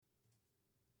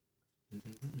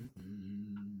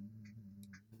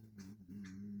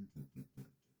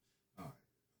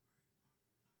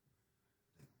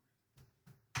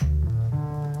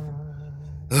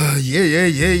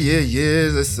Yeah.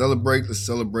 Let's celebrate.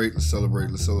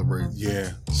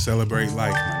 Yeah, celebrate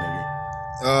life, my nigga.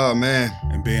 Oh, man.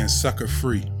 And being sucker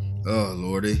free. Oh,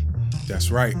 Lordy.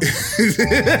 That's right.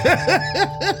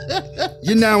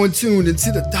 You're now in tune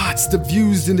into the thoughts, the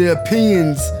views, and the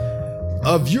opinions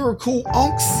of Your Cool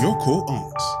Unks. Your Cool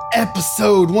Unks.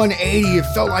 Episode 180. It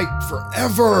felt like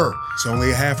forever. It's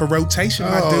only a half a rotation,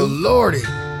 my Oh, dude. Lordy.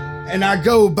 And I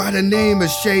go by the name of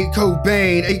Shade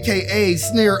Cobain, a.k.a.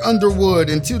 Snare Underwood.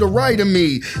 And to the right of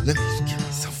me, let me get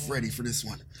myself ready for this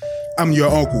one. I'm your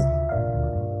uncle.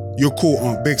 Your cool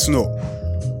unc, Big Snook,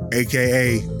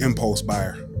 a.k.a. Impulse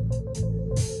Buyer.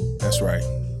 That's right.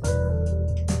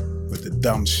 With the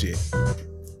dumb shit.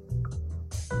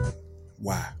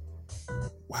 Why?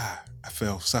 I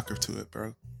fell sucker to it,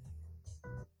 bro.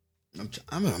 I'm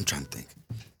trying to think.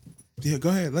 Yeah, go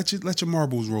ahead. Let your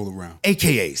marbles roll around.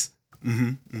 AKAs.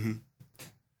 Wait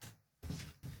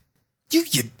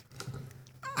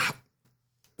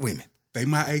a minute. They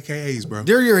my AKAs, bro.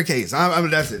 They're your AKAs.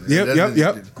 That's it.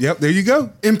 Yep. There you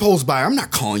go. Impulse Buyer. I'm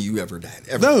not calling you ever that.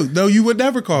 Ever. No, you would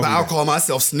never call But me I'll that. call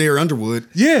myself Snare Underwood.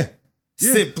 Yeah.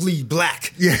 Simply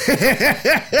Black. Yeah.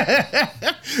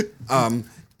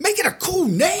 Make it a cool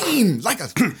name. Like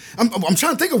I'm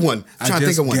trying to think of one. I'm trying to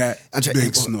think of one.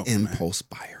 Big Snook, Impulse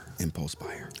Buyer.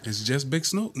 It's just Big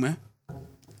Snook, man.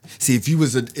 See, if you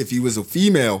was a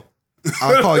female,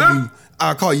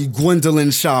 I'll call you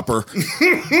Gwendolyn Shopper.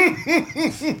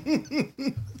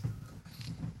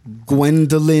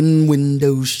 Gwendolyn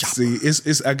Window Shopper. See,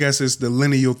 it's I guess it's the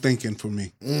lineal thinking for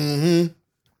me. Mm-hmm.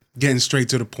 Getting straight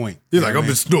to the point. You're like, I'm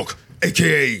Big Snook,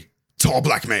 aka Tall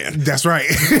Black Man. That's right.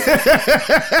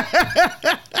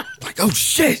 Like, oh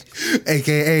shit.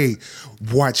 AKA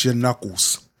watch your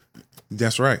knuckles.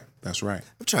 That's right. I'm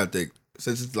trying to think,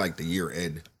 since it's like the year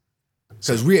end.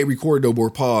 Because we ain't recorded no more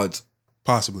pods.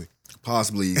 Possibly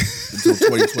until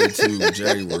 2022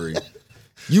 January.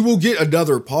 You will get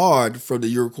another pod from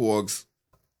the Euroquogs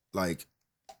like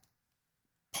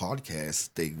podcast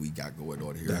thing we got going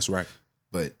on here. That's right.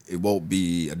 But it won't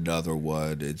be another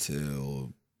one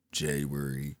until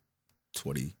January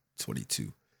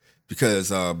 2022.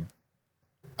 Because I'm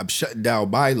shutting down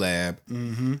my lab,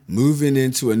 moving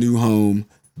into a new home,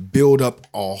 build up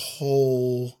a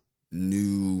whole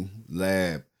new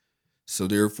lab. So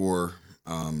therefore,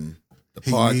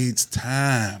 he needs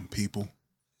time, people.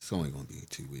 It's only going to be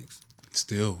 2 weeks.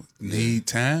 Still need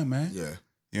time, man. Yeah.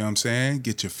 You know what I'm saying?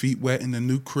 Get your feet wet in the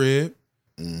new crib.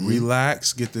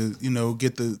 Relax. Get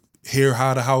the hear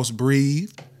how the house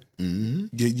breathe.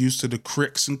 Get used to the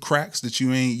cricks and cracks that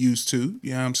you ain't used to.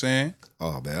 You know what I'm saying?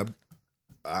 Oh, man.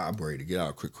 I'm ready to get out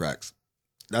of quick cracks.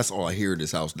 That's all I hear in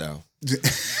this house now.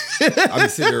 I've been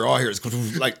sitting there all here. It's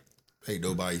like, hey,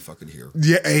 nobody fucking here.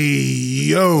 Yeah, hey,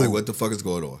 yo. Like, what the fuck is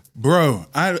going on? Bro,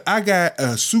 I got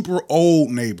a super old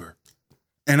neighbor.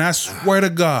 And I swear to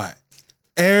God,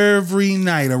 every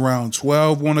night around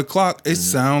 12, 1 o'clock, it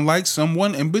sounds like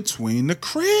someone in between the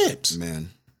cribs.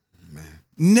 Man.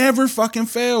 Never fucking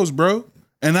fails, bro.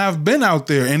 And I've been out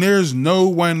there and there's no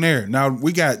one there. Now,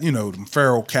 we got, them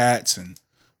feral cats and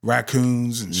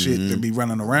raccoons and shit that be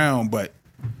running around, but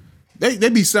they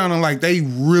be sounding like they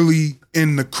really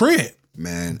in the crib.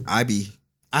 Man, I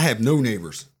have no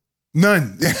neighbors.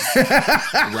 None.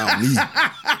 Around me.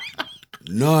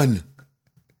 None.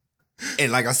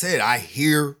 And like I said, I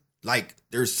hear like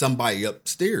there's somebody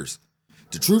upstairs.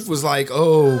 The truth was like,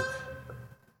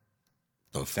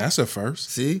 that's a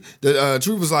first. See? The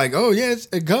truth was like, oh yeah, it's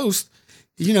a ghost.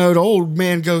 The old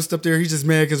man ghost up there, he's just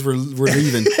mad because we're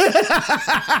leaving.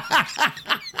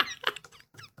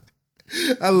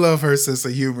 I love her sense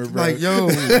of humor, bro. Like, yo.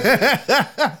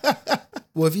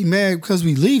 Well, if he mad because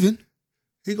we leaving,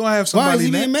 he gonna have somebody. Why is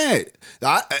he getting mad?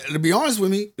 To be honest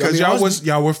with me, because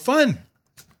y'all were fun.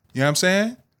 You know what I'm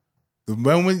saying? The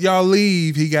moment y'all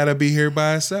leave, he gotta be here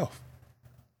by himself.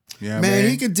 Yeah, man,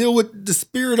 he could deal with the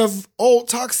spirit of old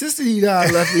toxicity that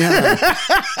I left behind.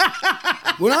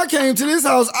 When I came to this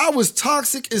house, I was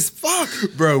toxic as fuck.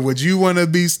 Bro, would you want to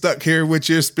be stuck here with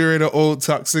your spirit of old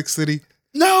toxicity?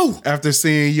 No. After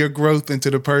seeing your growth into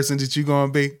the person that you're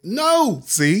going to be? No.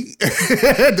 See?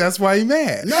 That's why he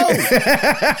mad. No.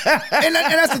 and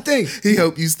that's the thing. He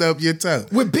hope you stub your toe.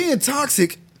 With being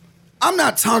toxic, I'm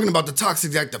not talking about the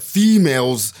toxic like the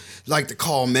females like to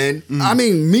call men. I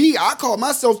mean, I call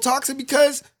myself toxic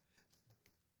because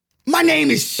my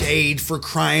name is Shade, for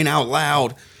crying out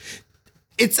loud.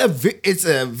 It's a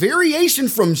variation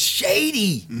from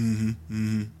shady.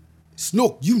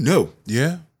 Snook, you know.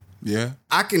 Yeah. Yeah.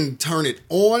 I can turn it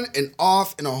on and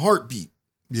off in a heartbeat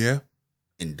Yeah.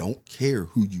 and don't care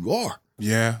who you are.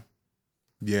 Yeah.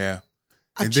 Yeah.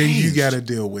 I And then you changed. got to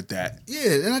deal with that.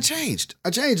 Yeah, and I changed.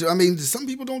 I mean, some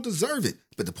people don't deserve it.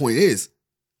 But the point is,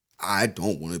 I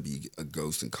don't want to be a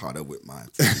ghost and caught up with my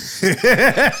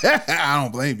I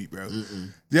don't blame you, bro.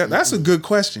 Yeah, that's a good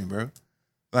question, bro.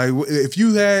 Like if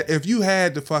you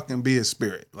had to fucking be a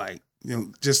spirit, like, you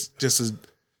know, just a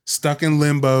stuck in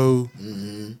limbo,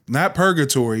 not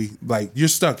purgatory, like you're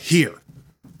stuck here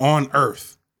on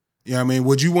earth. You know what I mean?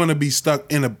 Would you want to be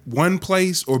stuck in one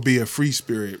place or be a free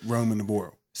spirit roaming the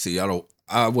world? See, I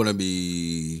want to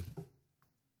be.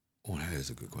 Oh, that is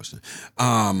a good question.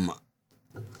 I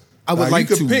would Now, like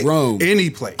you could to pick roam. any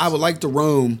place. I would like to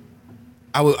roam.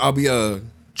 I'll be a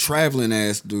traveling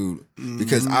ass dude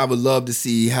because I would love to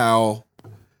see how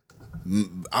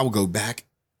I would go back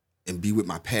and be with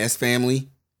my past family,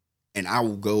 and I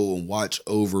will go and watch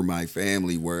over my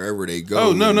family wherever they go.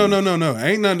 Oh, no.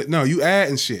 Ain't nothing. No, you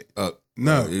adding shit.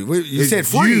 No. You said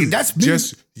free. You, That's me.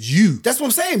 just you. That's what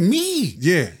I'm saying. Me.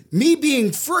 Yeah. Me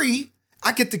being free,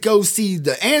 I get to go see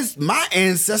my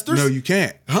ancestors. No, you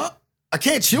can't. Huh? I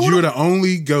can't chill with You're them? the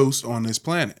only ghost on this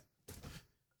planet.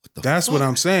 That's what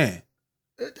I'm saying.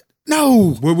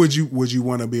 No. What would you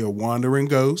want to be, a wandering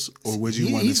ghost, or would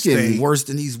you want to He's stay? getting worse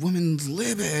than these women's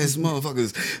lib ass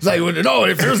motherfuckers. It's like, no,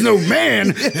 if there's no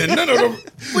man, and none of them.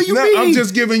 What you No, mean? I'm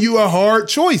just giving you a hard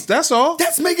choice. That's all.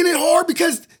 That's making it hard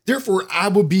because therefore I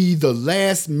will be the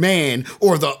last man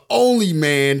or the only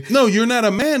man. No, you're not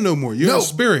a man no more. You're No. a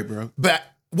spirit, bro. But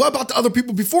what about the other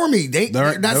people before me? They're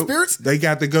not Nope. spirits? They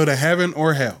got to go to heaven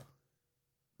or hell.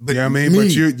 But You know what I mean? But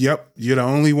you're the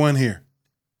only one here.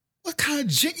 what kind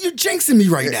of you're jinxing me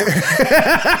right now.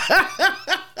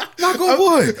 Knock on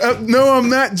wood. No, I'm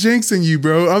not jinxing you,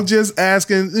 bro. I'm just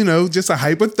asking, just a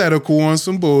hypothetical on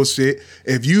some bullshit.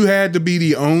 If you had to be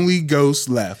the only ghost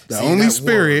left, the only that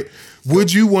spirit,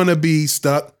 would you want to be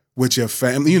stuck with your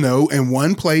family, in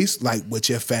one place, like with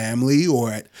your family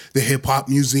or at the hip hop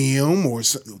museum or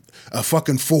a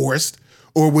fucking forest?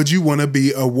 Or would you want to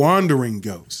be a wandering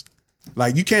ghost?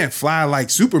 Like, you can't fly like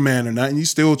Superman or nothing. You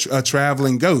still a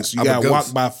traveling ghost. You I'm a got to walk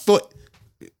ghost. by foot.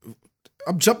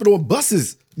 I'm jumping on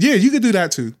buses. Yeah, you could do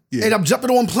that too. Yeah, And I'm jumping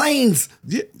on planes.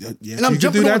 yeah, And I'm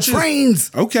jumping on trains.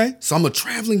 Okay, So I'm a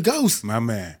traveling ghost. my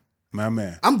man.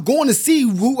 I'm going to see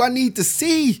who I need to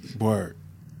see. Word.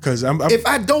 Because I'm If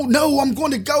I don't know, I'm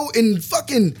going to go and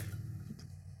fucking,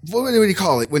 what do you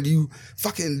call it? When you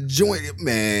fucking join it,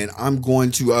 man, I'm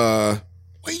going to,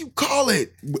 what do you call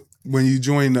it? when you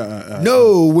join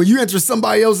No, when you enter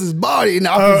somebody else's body and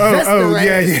I possess their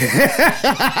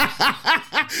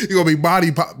ass. You're gonna be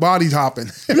body hopping.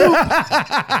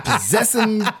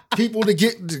 Possessing people to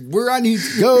get to where I need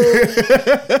to go.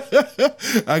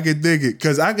 I can dig it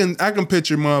because I can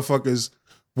picture motherfuckers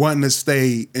wanting to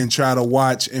stay and try to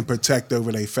watch and protect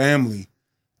over their family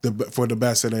for the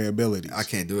best of their abilities. I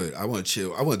can't do it. I want to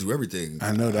chill. I want to do everything.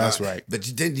 I know that's right.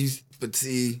 But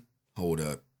see, hold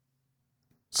up.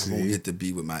 I won't get to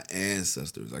be with my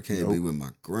ancestors. I can't be with my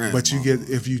grandma. But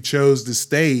if you chose to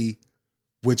stay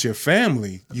with your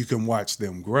family, you can watch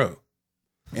them grow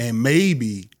and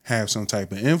maybe have some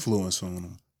type of influence on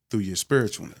them through your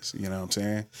spiritualness. You know what I'm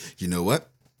saying? You know what?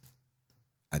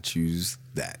 I choose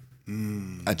that.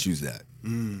 I choose that.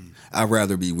 I'd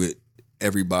rather be with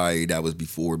everybody that was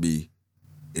before me.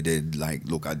 And then,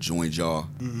 look, I joined y'all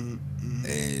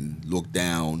and look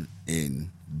down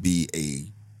and be a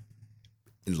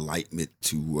enlightenment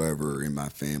to whoever in my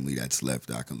family that's left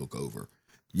that I can look over.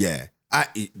 Yeah.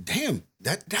 Damn,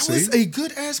 that was a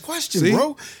good ass question,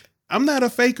 bro. I'm not a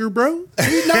faker, bro. No,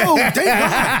 thank God.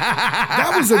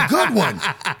 That was a good one.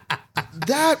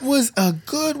 That was a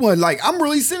good one. Like, I'm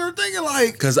really sitting there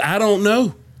thinking, because I don't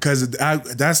know. Because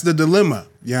that's the dilemma.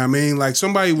 You know what I mean? Like,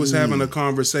 somebody was having a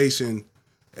conversation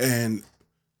and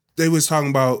they was talking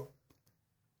about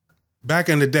back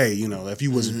in the day, if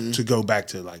you was to go back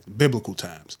to like biblical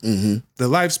times, the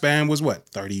lifespan was what,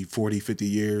 30, 40, 50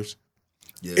 years?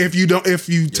 Yeah. If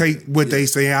you take what they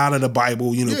say out of the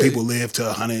Bible, people live to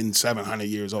 100 and 700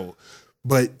 years old.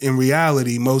 But in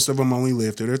reality, most of them only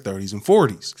live to their 30s and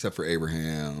 40s. except for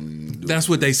Abraham. That's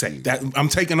what they say. I'm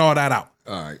taking all that out.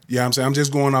 All right. Yeah, I'm saying I'm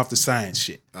just going off the science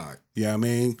shit. All right. You know what I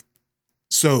mean?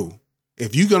 So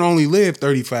if you can only live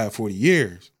 35, 40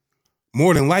 years,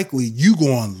 more than likely you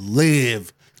going to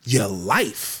live your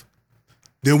life.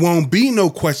 There won't be no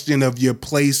question of your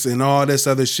place and all this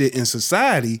other shit in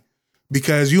society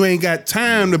because you ain't got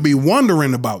time to be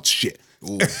wondering about shit.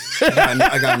 Ooh,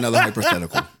 I got another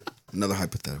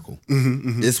hypothetical.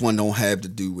 This one don't have to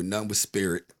do with nothing with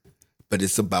spirit, But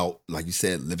it's about, like you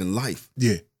said, living life.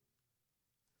 Yeah.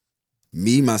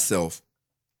 Me, myself,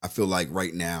 I feel like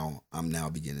right now, I'm now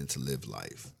beginning to live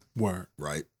life. Word.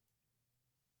 Right?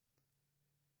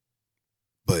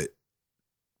 But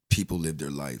people live their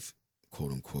life,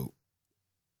 quote unquote,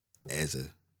 as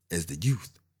the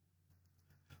youth.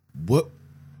 What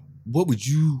would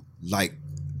you like?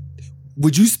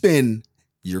 Would you spend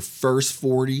your first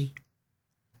 40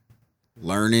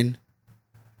 learning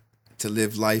to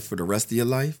live life for the rest of your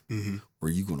life? Mm-hmm. Or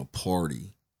are you gonna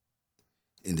party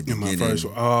in the In my beginning,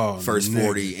 first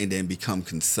 40, and then become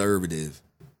conservative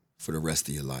for the rest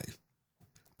of your life?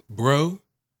 Bro,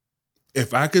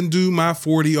 if I can do my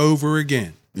 40 over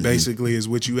again, basically is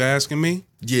what you asking me?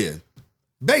 Yeah.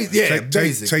 Take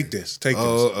this.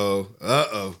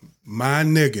 Uh-oh. My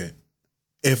nigga,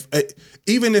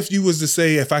 even if you was to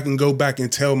say, if I can go back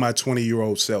and tell my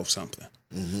 20-year-old self something,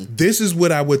 this is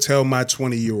what I would tell my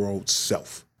 20-year-old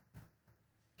self.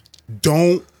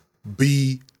 Don't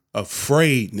be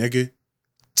afraid, nigga.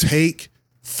 Take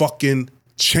fucking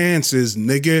chances,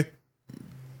 nigga.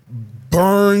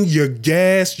 Burn your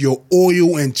gas, your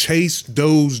oil, and chase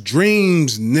those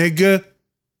dreams, nigga.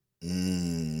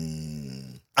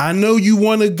 I know you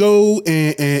want to go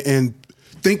and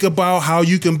think about how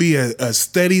you can be a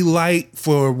steady light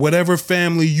for whatever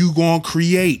family you gonna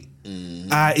create,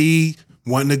 i.e.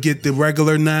 wanting to get the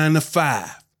regular 9 to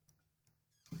 5.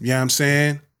 You know what I'm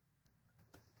saying?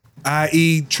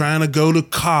 I.e. trying to go to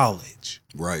college.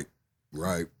 Right.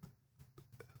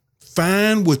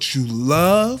 Find what you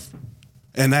love.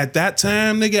 And at that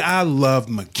time, nigga, I loved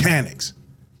mechanics.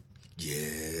 Yeah.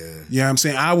 You know what I'm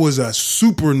saying? I was a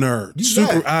super nerd.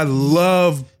 I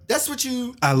love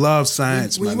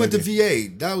science. When you went to VA,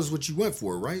 that was what you went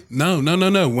for, right? No.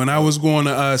 When I was going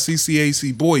to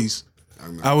CCAC Boys,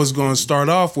 I was going to start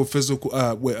off with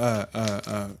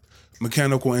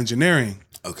mechanical engineering.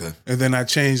 Okay. And then I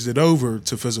changed it over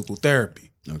to physical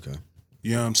therapy. Okay.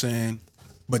 You know what I'm saying?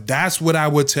 But that's what I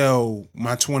would tell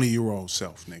my 20-year-old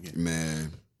self, nigga.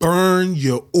 Man. Burn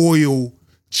your oil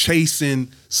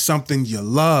chasing something you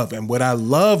love. And what I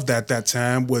loved at that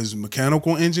time was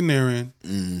mechanical engineering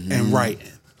and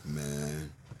writing.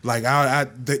 Man. Like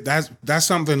that's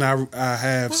something I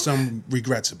have some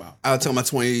regrets about. I'll tell my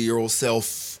 20-year-old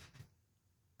self,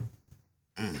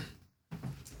 damn,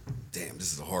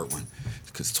 this is a hard one.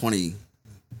 Because 20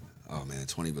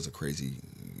 was a crazy,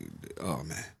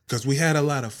 Because we had a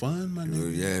lot of fun, my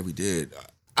nigga. Yeah, we did.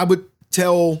 I would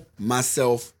tell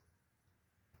myself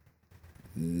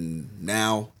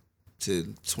now to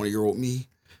 20-year-old me,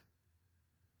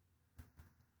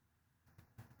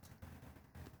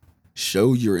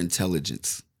 show your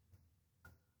intelligence.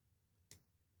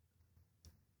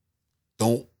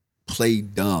 Don't play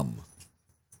dumb.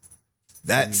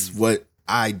 That's what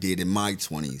I did in my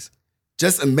 20s.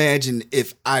 Just imagine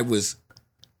if I was,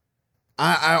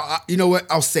 I you know what?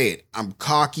 I'll say it. I'm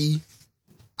cocky.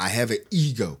 I have an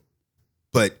ego.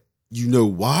 But you know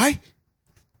why?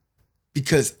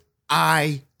 Because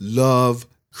I love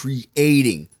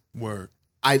creating. Word.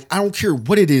 I don't care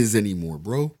what it is anymore,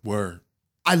 bro. Word.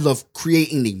 I love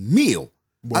creating a meal.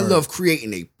 Word. I love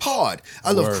creating a pod.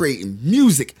 I love creating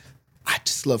music. I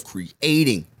just love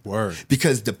creating. Word.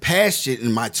 Because the past shit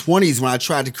in my 20s when I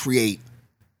tried to create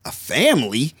a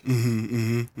family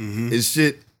is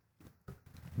shit.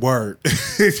 Word.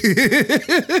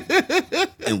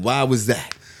 And why was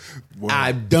that? Word.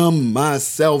 I dumbed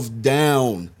myself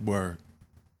down. Word.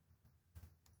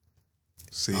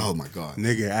 See, Oh my God.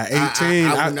 nigga, at 18,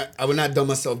 I would not dumb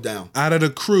myself down. out of the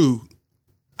crew,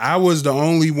 I was the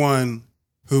only one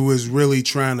who was really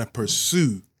trying to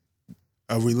pursue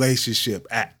a relationship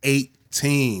at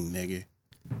 18, nigga.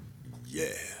 Yeah.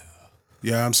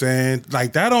 You know what I'm saying?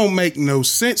 Like, that don't make no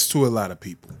sense to a lot of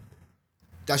people.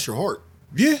 That's your heart.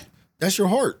 Yeah. That's your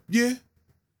heart. Yeah.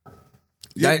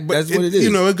 That's but what it is.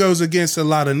 You know, it goes against a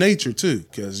lot of nature too,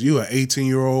 because you an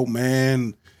 18-year-old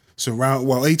man,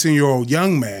 18-year-old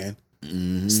young man,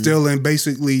 still in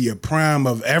basically your prime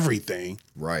of everything.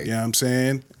 Right. You know what I'm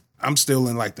saying? I'm still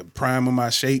in like the prime of my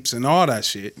shapes and all that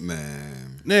shit.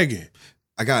 Man. Nigga.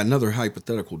 I got another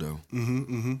hypothetical though.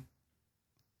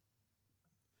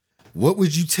 What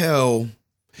would you tell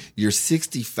your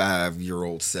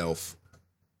 65-year-old self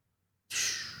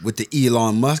with the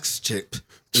Elon Musk chip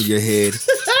in your head?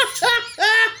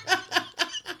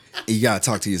 And you gotta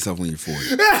talk to yourself when you're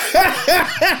 40.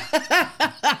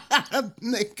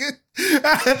 Nigga,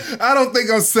 I don't think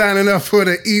I'm signing up for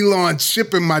the Elon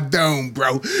chip in my dome,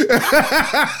 bro.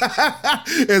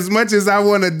 As much as I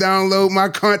want to download my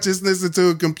consciousness into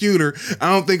a computer,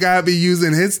 I don't think I'd be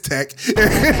using his tech.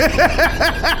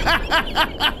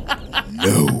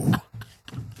 No.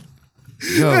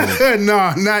 Yo.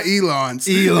 No, not Elon's.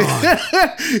 Elon.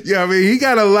 Yeah, I mean, he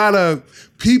got a lot of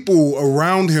people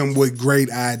around him with great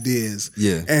ideas.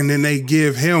 Yeah. And then they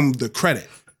give him the credit.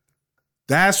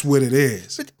 That's what it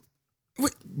is.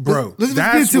 Bro, let's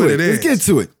that's get to what it. it is. Let's get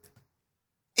to it.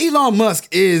 Elon Musk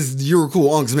is the Your Cool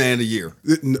Unks Man of the Year.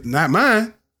 Not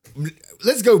mine.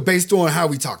 Let's go based on how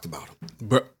we talked about him.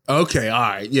 Bro, okay, all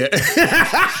right, yeah.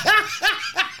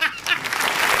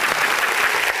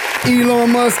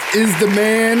 Elon Musk is the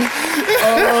man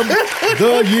of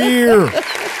the year.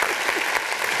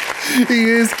 He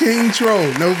is King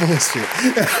Troll. No bullshit.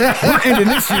 We're ending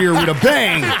this year with a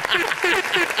bang.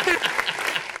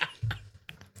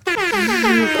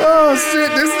 Oh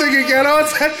shit, this nigga got all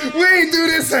time. We ain't do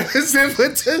this episode for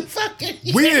 2 fucking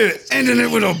years. We're ending it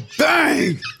with a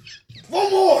bang. One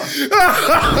more.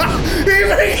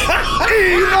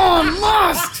 Elon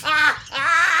Musk.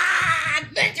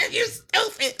 Nigga, you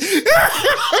stupid.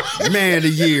 Man of the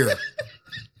year.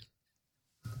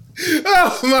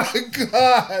 Oh my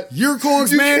God. Your Cool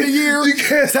Unks Man of the Year. You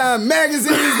can't. Time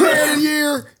Magazine's Man of the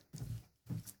Year.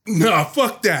 Nah,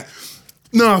 fuck that.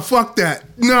 Nah, fuck that.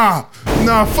 Nah,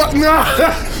 fuck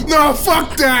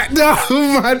that. Nah,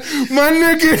 my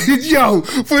nigga, yo,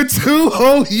 for 2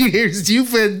 whole years,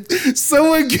 you've been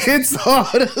so against all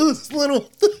those little.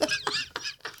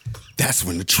 That's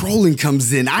when the trolling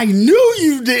comes in. I knew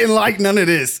you didn't like none of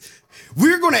this.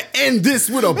 We're going to end this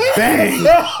with a bang.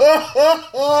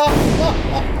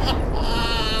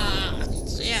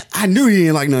 I knew you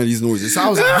didn't like none of these noises. So I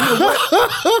was like, you know what?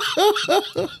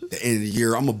 The end of the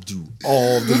year, I'm going to do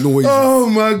all the noises. Oh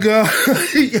my God.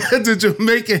 You got the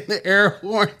Jamaican air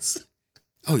horns.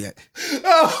 Oh, yeah.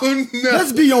 Oh no.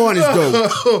 Let's be honest,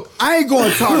 though. I ain't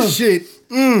going to talk shit.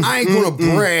 I ain't going to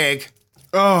brag.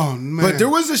 Oh man. But there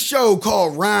was a show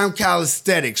called Rhyme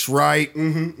Calisthenics, right?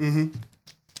 The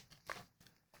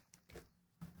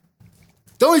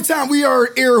only time we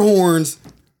heard air horns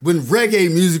when reggae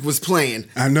music was playing.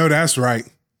 I know that's right.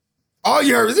 All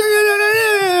you heard was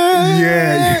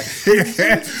Yeah.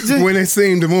 When it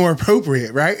seemed more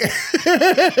appropriate, right?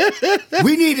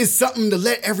 We needed something to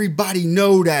let everybody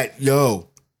know that, yo,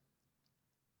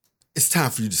 it's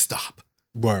time for you to stop.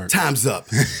 Word. Time's up.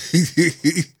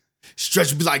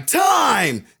 Stretch would be like,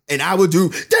 time! And I would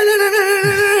do.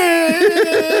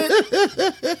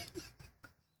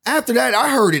 After that, I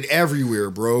heard it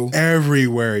everywhere, bro.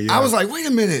 Everywhere, yeah. I was like, wait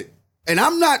a minute. And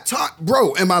I'm not talking,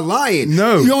 bro, am I lying?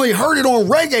 No. You only heard it on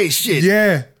reggae shit.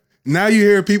 Yeah. Now you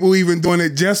hear people even doing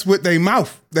it just with their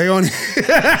mouth. They on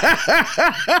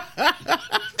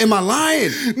Am I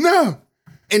lying? No.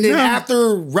 And then No.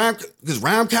 after because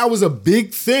Rhyme Cow was a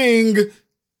big thing.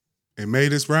 It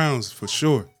made its rounds for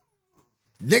sure.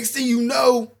 Next thing you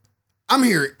know, I'm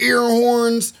hearing air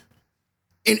horns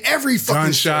in every fucking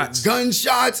Gunshots. show.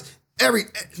 Gunshots, every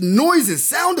noises,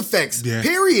 sound effects, Yeah.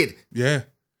 period. Yeah.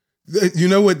 You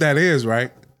know what that is,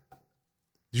 right?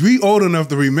 We old enough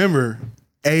to remember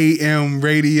AM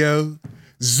radio,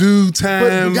 Zoo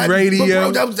Time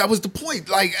radio. But bro, that was the point.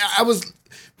 Like,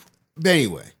 but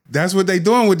anyway. That's what they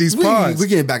doing with these pods. We're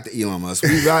getting back to Elon Musk.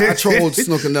 I trolled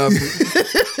Snook enough.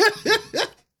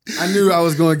 I knew I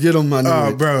was going to get him.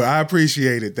 Oh, bro, I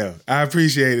appreciate it, though. I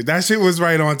appreciate it. That shit was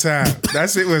right on time.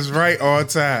 That shit was right on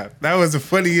time. That was the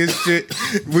funniest shit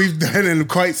we've done in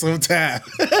quite some time.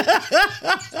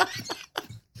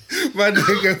 My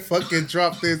nigga fucking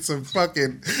dropped in some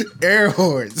fucking air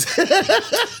horns.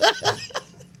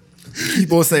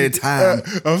 Keep on saying time.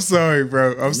 I'm sorry,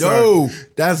 bro. I'm sorry. Yo,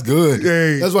 that's good.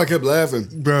 Hey. That's why I kept laughing.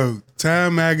 Bro,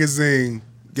 Time Magazine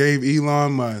gave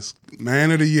Elon Musk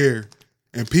Man of the Year,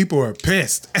 and people are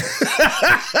pissed.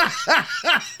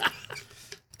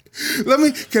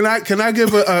 Can I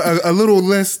give a little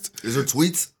list Is there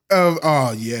tweets? of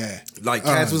oh yeah. Like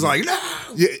Cats was like, no.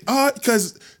 Yeah,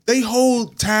 because they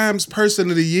hold Time's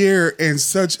Person of the Year in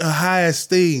such a high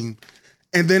esteem,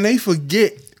 and then they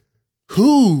forget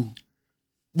who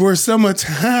were some of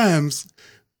Time's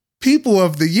People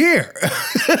of the Year.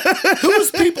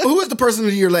 Who was the person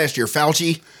of the year last year?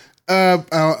 Fauci? I'm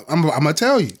gonna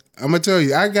tell you.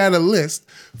 I got a list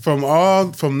from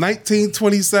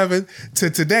 1927 to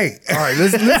today. All right,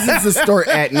 let's just start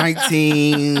at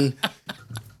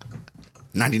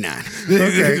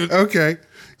 1999. Okay.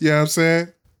 You know what I'm saying?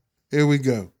 Here we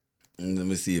go. Let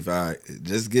me see if I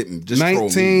just troll me.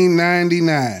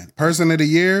 1999. Person of the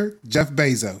Year, Jeff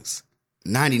Bezos.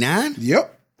 99?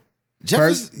 Yep.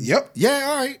 Yep. Yeah,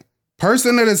 all right.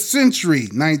 Person of the Century,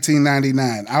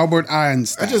 1999, Albert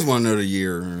Einstein. I just want to know the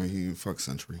year. Fuck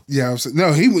century. Yeah,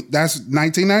 no, that's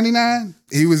 1999.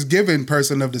 He was given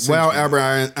Person of the Century. Well,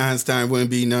 Albert Einstein wouldn't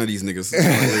be none of these niggas.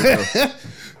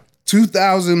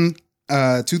 2000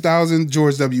 2000,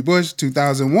 George W. Bush.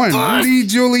 2001, Rudy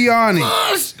Giuliani.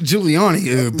 Bush!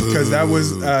 Giuliani. Because that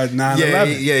was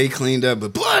 9/11. Yeah, he cleaned up.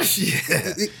 But Bush,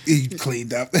 yeah. He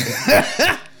cleaned up.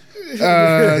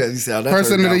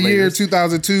 Person of the year,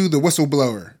 2002, the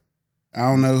whistleblower. I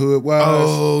don't know who it was.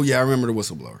 Oh, yeah, I remember the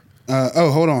whistleblower.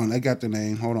 Hold on. I got the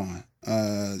name. Hold on.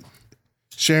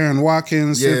 Sharon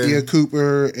Watkins, Cynthia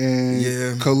Cooper,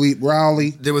 and Khalid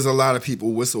Rowley. There was a lot of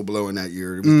people whistleblowing that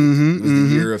year. It was the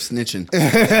year of snitching.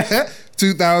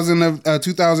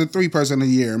 2003 person of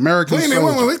the year. American Wait a minute,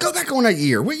 Soldier. wait, go back on that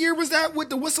year. What year was that with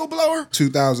the whistleblower?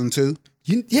 2002.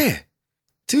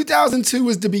 2002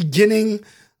 was the beginning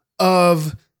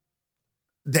of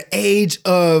the age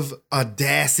of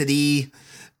audacity,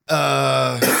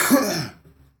 of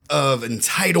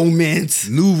entitlement,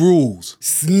 new rules,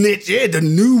 snitch. Yeah, the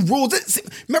new rules.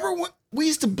 Remember when we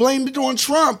used to blame it on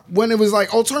Trump when it was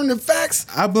like alternative facts?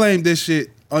 I blame this shit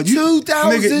on you.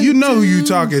 2000, nigga, you know who you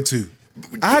talking to.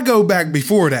 I go back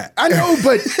before that. I know,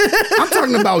 but I'm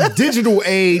talking about digital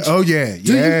age. Oh yeah,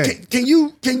 Can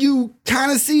you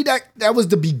kind of see that was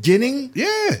the beginning?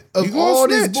 Yeah, of all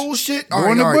this bullshit.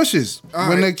 Going to Bushes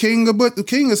when the king of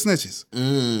snitches.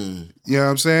 Mm. You know what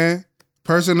I'm saying?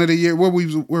 Person of the year. Where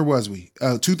was we?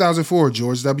 2004,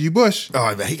 George W. Bush.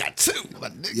 Oh, man, he got two.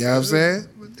 You know what I'm saying?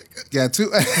 Got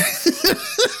two.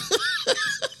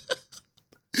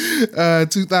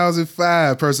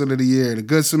 2005, person of the year, the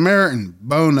Good Samaritan,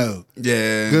 Bono.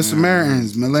 Yeah. Good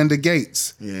Samaritans, Melinda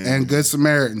Gates. Yeah. And Good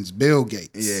Samaritans, Bill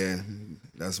Gates. Yeah.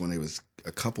 That's when they was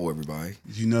a couple, everybody.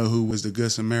 You know who was the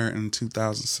Good Samaritan in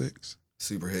 2006?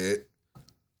 Superhead.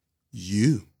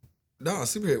 You. No,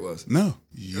 Superhead was. No,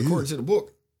 you. According to the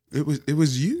book. It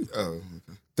was you. Oh,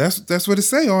 okay. That's what it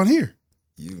say on here.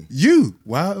 You.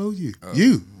 Y-O-U. Oh, you.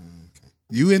 Okay.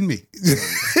 You and me.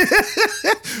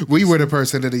 We were the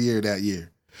person of the year that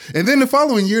year. And then the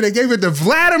following year, they gave it to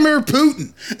Vladimir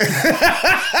Putin.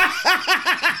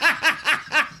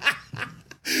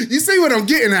 You see what I'm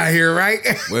getting at here, right?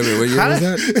 Wait a minute, what year was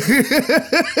that?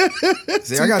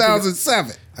 See,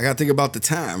 2007. I got to think about the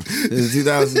time. It was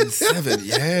 2007.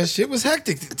 Yeah, shit was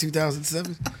hectic.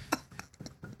 2007.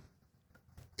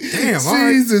 Damn,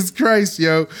 Jesus Christ,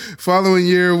 yo. Following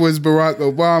year was Barack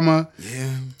Obama.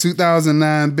 Yeah.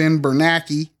 2009, Ben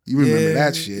Bernanke. You remember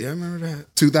that shit. Yeah, I remember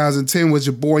that. 2010 was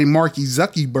your boy Marky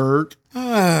Zuckerberg.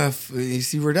 You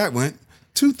see where that went.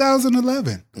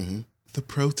 2011, the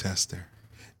protester.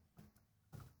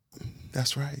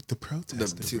 That's right, the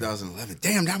protester. 2011.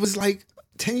 Damn, that was like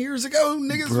 10 years ago.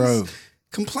 Niggas was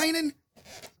complaining.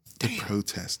 The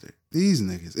protester. These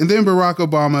niggas. And then Barack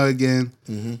Obama again.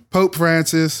 Pope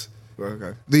Francis.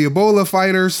 Okay. The Ebola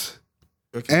fighters.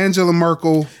 Okay. Angela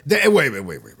Merkel. Wait.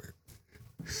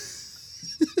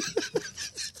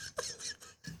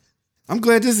 I'm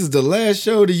glad this is the last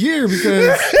show of the year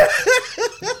because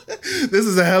this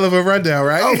is a hell of a rundown,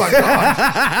 right? Oh my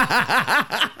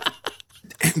God.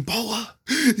 Ebola.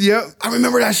 Yep. I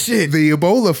remember that shit. The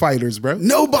Ebola fighters, bro.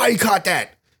 Nobody caught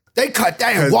that. They caught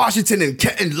that in Washington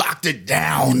and locked it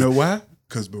down. You know why?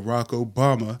 Because Barack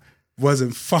Obama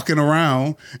wasn't fucking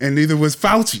around, and neither was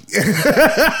Fauci.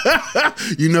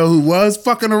 You know who was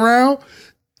fucking around?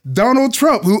 Donald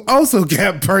Trump, who also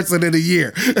got person of the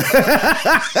year.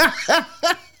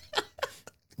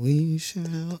 We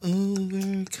shall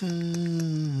overcome.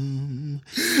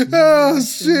 Oh,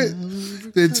 shit.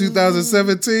 Then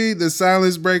 2017, the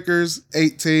Silence Breakers.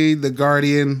 18, the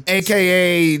Guardian.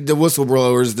 AKA the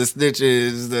whistleblowers, the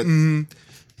snitches. And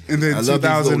then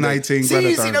 2019,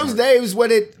 see those days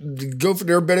when it go for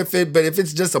their benefit, but if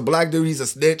it's just a black dude, he's a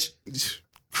snitch.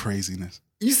 Craziness.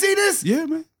 You see this? Yeah,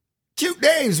 man. Cute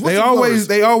names. They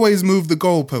always move the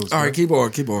goalposts. All right, keep on.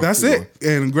 That's it.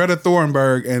 And Greta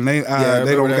Thunberg, and they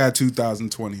don't got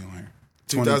 2020 on here.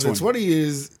 2020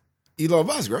 is Elon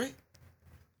Musk, right?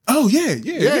 Oh yeah.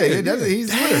 He's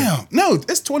damn. No,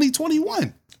 it's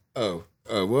 2021. Oh,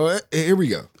 well, here we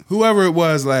go. Whoever it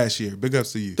was last year, big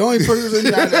ups to you. The only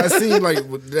person I seen like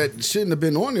that shouldn't have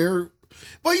been on there.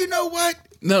 Well, you know what?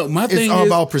 No, my thing is it's all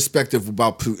about perspective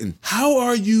about Putin. How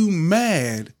are you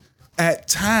mad at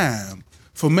time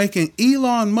for making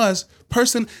Elon Musk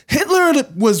person? Hitler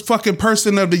was fucking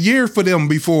person of the year for them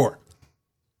before.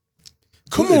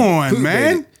 Come on,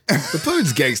 man. The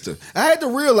Putin's gangster. I had to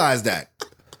realize that.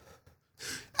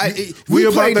 We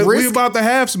about to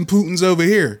have some Putins over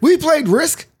here. We played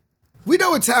Risk. We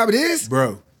know what time it is,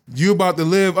 bro. You about to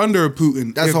live under a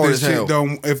Putin. That's hard as hell.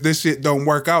 If this shit don't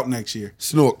work out next year,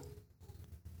 Snook.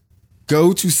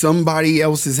 Go to somebody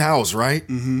else's house, right?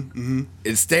 And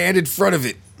stand in front of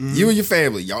it. You and your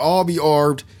family. Y'all all be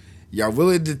armed. Y'all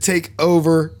willing to take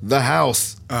over the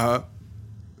house.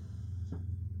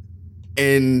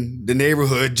 and the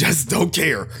neighborhood just don't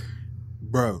care.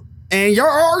 Bro. And y'all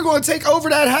are going to take over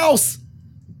that house.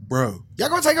 Bro. Y'all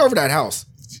going to take over that house.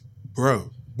 Bro.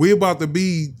 We about to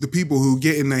be the people who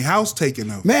getting their house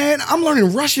taken over. Man, I'm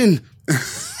learning Russian.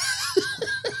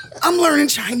 I'm learning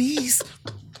Chinese.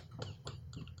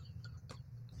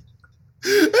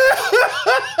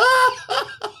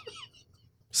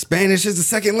 Spanish is the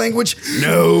second language?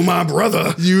 No, my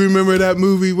brother. You remember that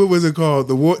movie? What was it called?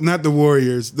 Not the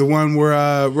Warriors. The one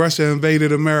where Russia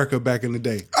invaded America back in the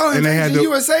day. Oh, and they had the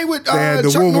USA with they had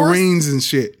the Chuck Wolverines Norris? And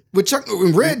shit. With Chuck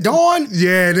and Red Dawn?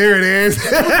 Yeah, there it is.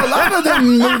 A lot of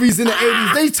them movies in the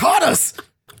 80s, they taught us.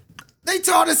 They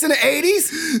taught us in the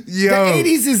 80s. Yo. The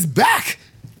 80s is back.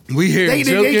 We here They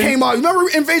joking. came off. Remember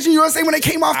Invasion USA when they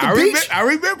came off the beach? I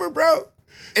remember, bro.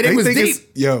 And it was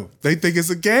deep. They think it's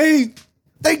a game.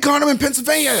 They got them in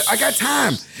Pennsylvania. I got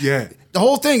time. Yeah. The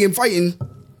whole thing in fighting,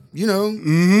 you know.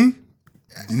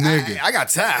 Nigga. I got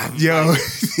time. Yo,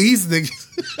 these niggas.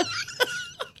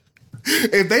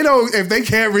 If they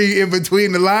can't read in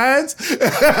between the lines,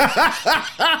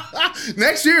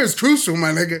 next year is crucial,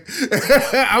 my nigga.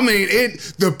 I mean,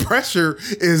 the pressure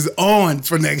is on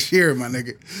for next year, my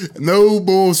nigga. No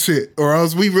bullshit, or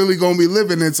else we really gonna be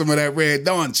living in some of that Red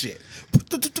Dawn shit.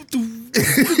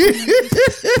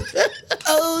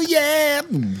 Oh yeah.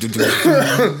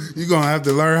 You're gonna have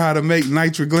to learn how to make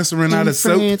nitroglycerin out of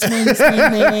soap.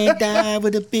 Man died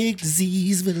with a big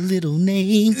disease with a little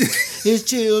name. His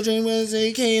children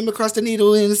came across the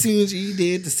needle, and soon she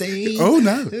did the same. Oh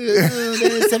no.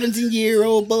 The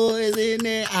 17-year-old boys in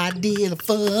their idea of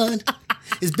fun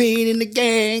is being in the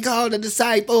gang called the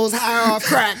Disciples High Off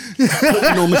Crack.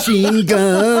 Putting on machine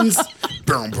guns.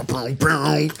 Boom, boom, boom,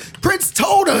 boom. Prince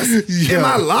told us. Yo. Am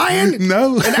I lying?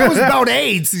 No. And that was about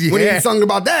AIDS when he sung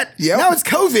about that. Yep. Now it's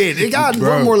COVID. It got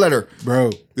Bro. one more letter.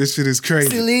 Bro, this shit is crazy.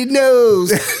 Silly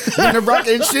nose. When a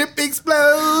rocket ship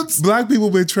explodes. Black people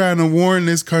been trying to warn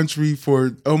this country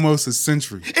for almost a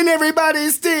century. And everybody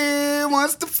still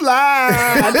wants to fly.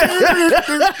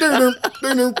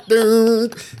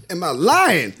 Am I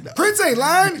lying? Prince ain't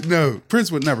lying. No,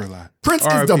 Prince would never lie. Prince is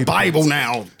R.I.P. the to Bible Prince.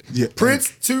 now. Yeah.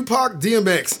 Prince, Tupac,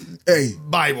 DMX. Hey,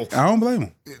 Bible. I don't blame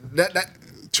him. That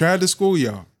Tried to school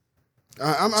y'all.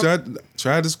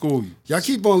 Tried to school you y'all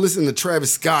keep on listening to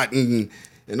Travis Scott and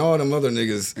all them other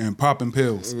niggas. and popping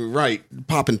pills. Right.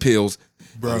 Popping pills.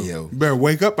 Bro, Hey, yo. you better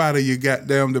wake up out of your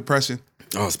goddamn depression.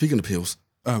 Oh, speaking of pills.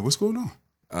 What's going on?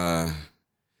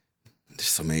 There's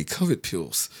so many COVID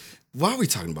pills. Why are we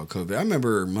talking about COVID? I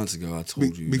remember months ago I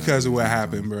told you. Because of what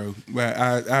happened, bro. But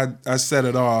I set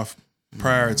it off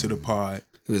prior to the pod,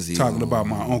 It was the, talking about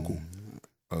my uncle.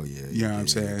 Oh, yeah. You know what I'm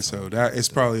saying? So that it's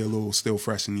probably a little still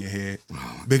fresh in your head.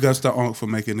 Big ups to Unc for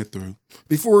making it through.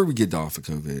 Before we get off of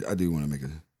COVID, I do want to make a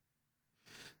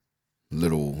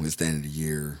little, it's the end of the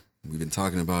year. We've been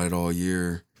talking about it all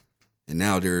year. And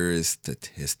now there is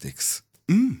statistics.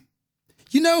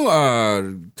 You know,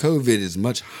 COVID is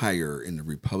much higher in the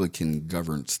Republican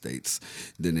governed states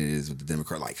than it is with the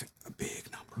Democrat, like a big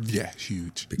number. Yeah,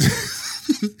 huge.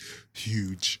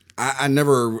 Huge. I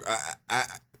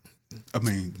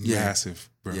mean, Yeah. massive,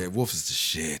 bro. Yeah, Wolf is the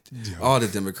shit. Yeah. All the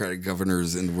Democratic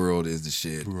governors in the world is the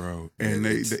shit. Bro. And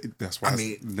Yeah, they that's why I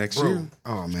mean, next bro, year.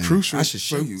 oh man, Crucial. I should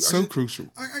show you. So crucial.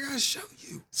 I gotta show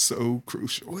you. So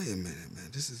crucial. Wait a minute, man.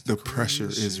 This is The pressure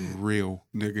is shit. real,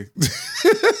 nigga.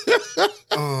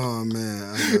 Oh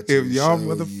man, I got to If y'all show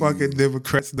motherfucking you.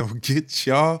 Democrats don't get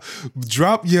y'all,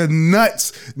 drop your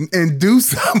nuts and do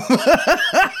something.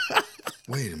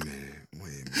 Wait a minute.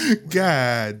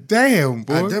 God damn,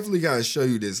 boy. I definitely gotta show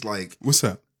you this. Like, What's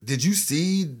up? did you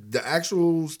see the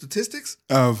actual statistics?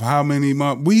 Of how many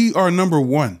months? We are number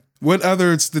one. What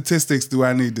other statistics do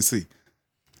I need to see?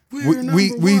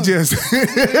 We just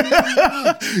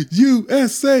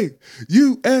USA.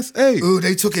 Ooh,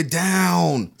 they took it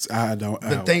down. I don't.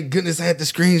 But thank goodness I had the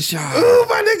screenshot. Ooh,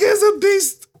 my nigga is a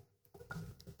beast.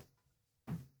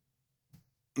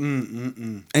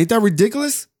 Ain't that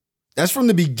ridiculous? That's from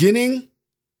the beginning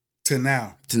To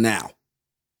now. to now.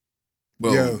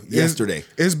 Well, Yo, yesterday.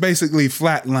 It's basically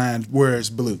flatlined where it's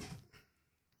blue.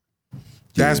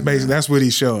 That's basically that's what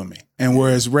he's showing me. And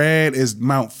where it's red is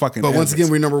Mount fucking But once Everest.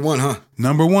 again, we're number one, huh?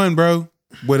 Number one, bro.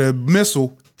 With a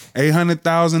missile,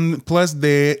 800,000 plus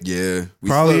dead. Yeah.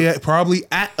 Probably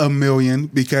at 1 million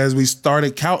because we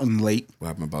started counting late. What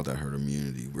happened about that herd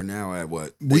immunity? We're now at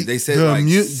what? We- They said the like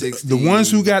immu- 60. The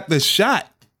ones who got the shot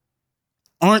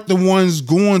aren't the ones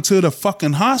going to the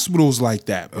fucking hospitals like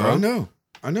that, bro. I know.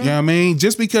 You know what I mean?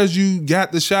 Just because you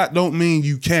got the shot don't mean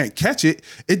you can't catch it.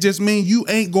 It just means you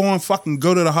ain't going fucking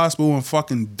go to the hospital and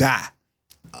fucking die.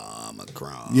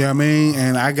 Omicron. You know what I mean?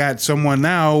 And I got someone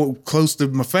now close to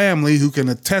my family who can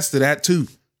attest to that too.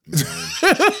 You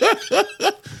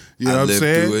know what I'm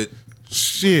saying? Through it.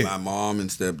 Shit. My mom and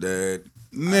stepdad.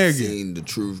 Nigga. I've seen the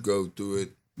truth go through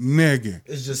it. Nigga.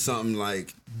 It's just something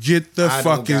like, get the I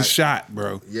don't fucking got- shot,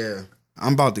 bro. yeah,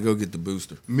 I'm about to go get the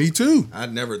booster. Me too. I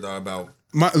never thought about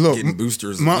Look, getting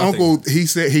boosters. my or nothing. uncle, he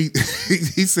said he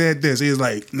said this. He was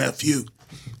like, nephew,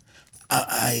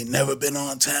 I ain't never been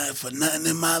on time for nothing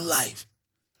in my life.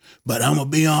 But I'm gonna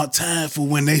be on time for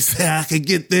when they say I can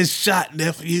get this shot,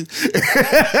 nephew.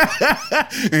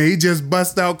 And he just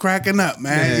bust out cracking up,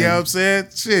 man. You know what I'm saying?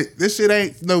 Shit, this shit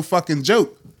ain't no fucking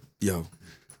joke. Yo.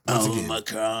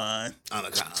 Omicron.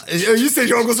 You said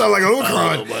your uncle sound like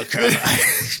Omicron.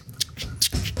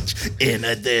 In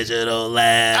a digital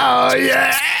lab. Oh,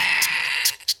 yeah.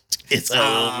 It's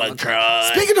Omicron.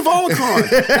 Speaking of Omicron,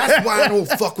 that's why I don't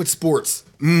fuck with sports.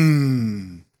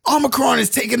 Omicron is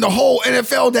taking the whole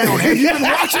NFL down. Have you been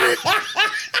watching it?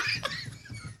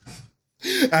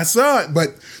 I saw it, but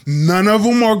none of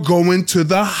them are going to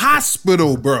the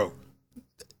hospital, bro.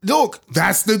 Look,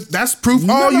 That's proof.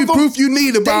 none All of you them- proof you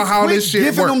need about they how quit this shit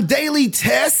giving works. them daily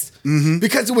tests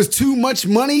because it was too much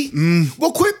money.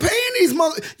 Well, quit paying these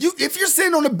mother. If you're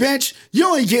sitting on the bench,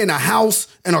 you ain't getting a house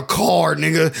and a car,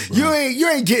 nigga. You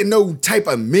ain't getting no type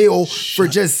of meal for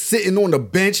just sitting on the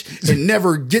bench and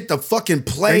never get the fucking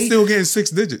play. They still getting 6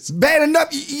 digits. Bad enough,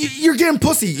 you're getting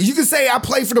pussy. You can say I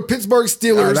play for the Pittsburgh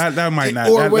Steelers. that might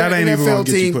not. Or That ain't even gonna NFL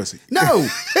get you team. pussy. No,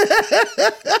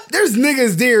 there's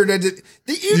niggas there that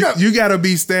you know You got to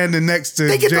be standing next to.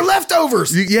 they get the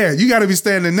leftovers. You got to be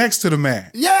standing next to the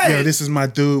man. Yeah. Yo, this is my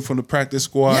dude from the practice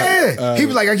squad. Yeah, he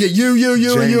was like, I get you, and you,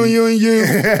 and you, and you.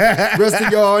 Rest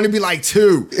of y'all, and it'd be like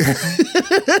 2.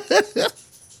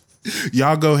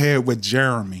 Y'all go ahead with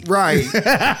Jeremy. Right.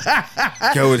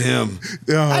 Go with him.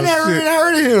 Oh, I never shit. even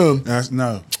heard of him. That's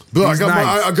no. But I He's got,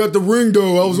 nice. I got the ring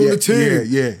though. I was on the team.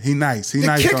 Yeah. He nice. He The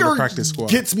nice on the kicker practice squad.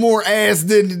 gets more ass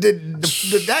than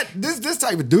this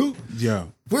type of dude.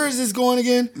 Yo, Where is this going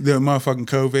again? the motherfucking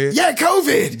COVID. Yeah,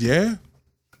 COVID. Yeah.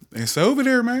 It's over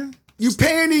there, man. You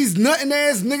paying these nutting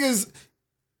ass niggas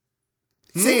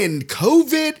saying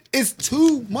COVID is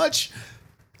too much.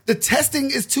 The testing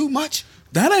is too much.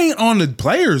 That ain't on the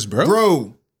players, bro.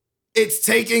 Bro, it's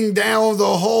taking down the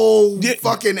whole Yeah,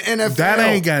 fucking NFL. That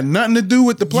ain't got nothing to do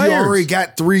with the players. You already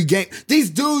got 3 games. These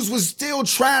dudes was still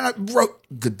trying to, bro.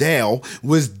 Goodell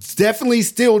was definitely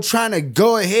still trying to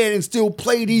go ahead and still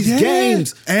play these Yeah.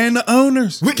 games. And the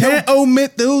owners. With Can't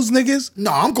omit those niggas.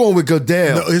 No, I'm going with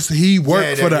Goodell. No, he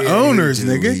worked Yeah, for the yeah, owners, he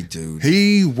do, nigga. he do.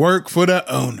 He worked for the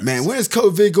owners. Man, when is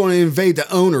COVID going to invade the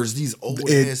owners? These old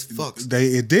ass fucks.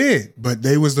 It did, but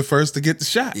they was the first to get the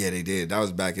shot. Yeah, they did. That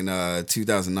was back in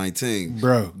 2019.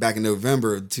 Bro. Back in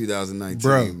November of 2019.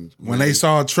 Bro, when they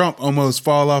saw Trump almost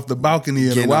fall off the balcony of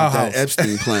the getting White off that House,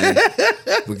 Epstein plane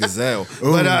with Gazelle.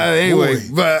 But anyway,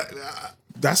 boy. but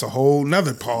that's a whole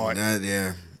nother part.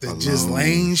 yeah. The alone. just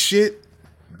lane shit.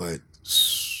 But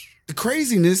the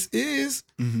craziness is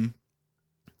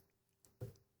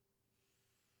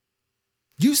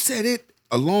you said it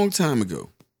a long time ago.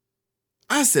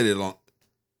 I said it long.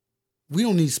 We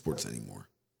don't need sports anymore.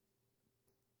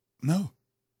 No,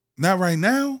 not right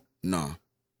now. Nah.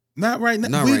 Not right now.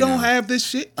 Not We right don't now. have this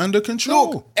shit under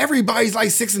control. Look, everybody's like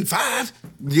 6-5.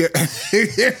 Yeah.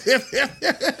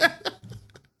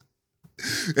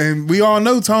 And we all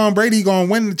know Tom Brady gonna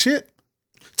win the chip.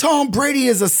 Tom Brady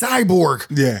is a cyborg.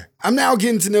 Yeah. I'm now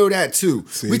getting to know that too.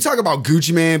 See? We talk about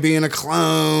Gucci Man being a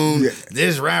clone, Yeah.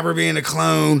 this rapper being a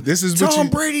clone. This is Tom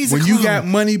what Brady's a when clone. you got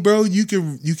money, bro. You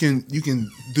can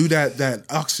do that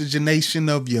oxygenation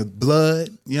of your blood.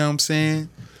 You know what I'm saying?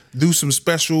 Do some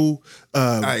special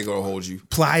I ain't gonna hold you.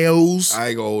 plyos. I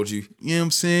ain't gonna hold you. You know what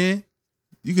I'm saying?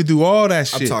 You could do all that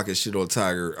shit. I'm talking shit on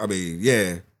Tiger. I mean,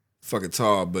 yeah, fucking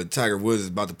Tom, but Tiger Woods is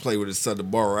about to play with his son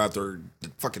tomorrow after the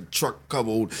fucking truck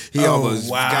coupled. He almost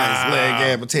got his leg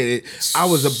amputated.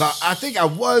 I think I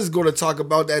was going to talk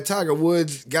about that. Tiger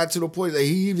Woods got to the point that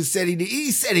he even said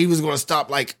he said he was going to stop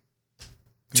like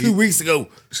 2 weeks ago.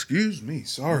 Excuse me,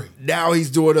 sorry. Now he's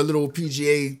doing a little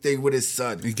PGA thing with his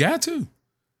son. He got to.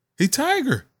 He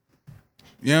Tiger.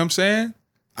 You know what I'm saying?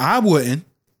 I wouldn't.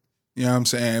 You know what I'm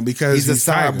saying? Because He's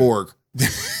a Tiger. cyborg.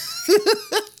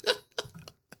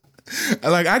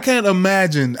 Like, I can't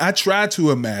imagine. I try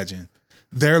to imagine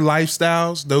their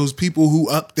lifestyles, those people who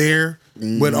up there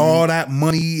with all that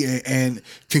money and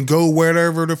can go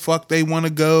wherever the fuck they want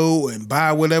to go and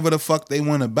buy whatever the fuck they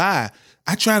want to buy.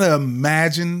 I try to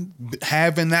imagine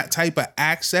having that type of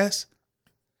access,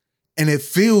 and it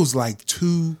feels like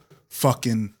too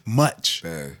fucking much.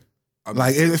 Man.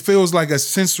 Like it feels like a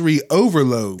sensory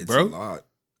overload, It's bro. a lot.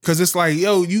 Cause it's like,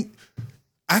 yo,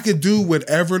 I could do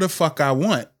whatever the fuck I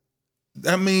want.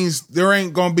 That means there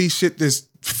ain't gonna be shit that's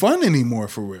fun anymore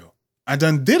for real. I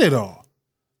done did it all.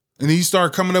 And then you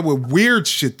start coming up with weird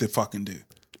shit to fucking do.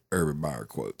 Urban Meyer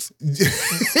quotes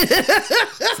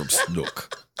from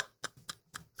Snook.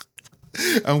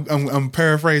 I'm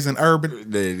paraphrasing Urban.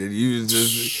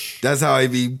 That's how he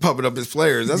be pumping up his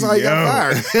players. That's how he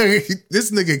got fired.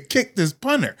 This nigga kicked his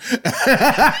punter.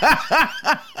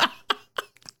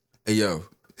 Hey, yo.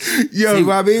 Yo, See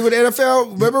what I mean with the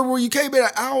NFL? Remember when you came in?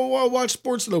 I don't want to watch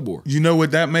sports no more. you know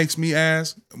what that makes me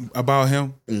ask about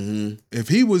him? Mm-hmm. If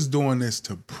he was doing this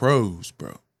to pros,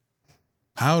 bro,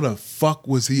 how the fuck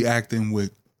was he acting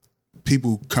with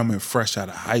people coming fresh out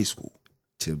of high school?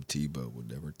 Tim Tebow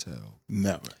would never tell.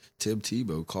 Never. Tim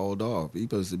Tebow called off. He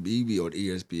supposed to be on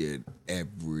ESPN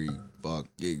every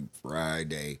fucking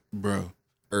Friday. Bro,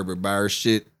 Urban Meyer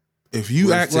shit. if you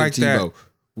Where's act Tim like Tebow? that,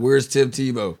 Where's Tim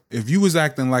Tebow? if you was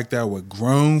acting like that with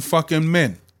grown fucking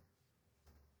men,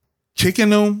 kicking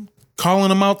them, calling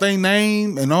them out their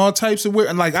name and all types of weird,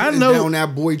 and like I know Down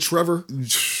that boy Trevor.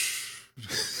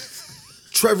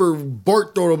 Trevor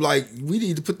Bart told him like, we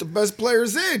need to put the best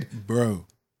players in. bro.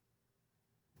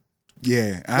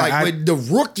 Yeah, Like when the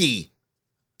rookie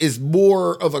is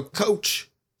more of a coach.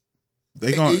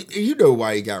 they going You know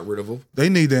why he got rid of him. they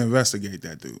need to investigate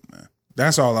that dude, man.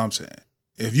 That's all I'm saying.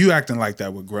 If you acting like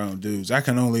that with grown dudes, I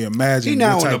can only imagine He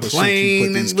now what on type the of shit you plane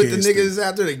put these and with the kids niggas through.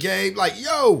 after the game. Like,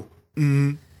 yo,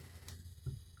 Mhm.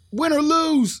 win or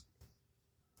lose,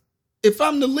 if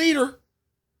I'm the leader,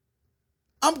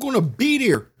 I'm going to be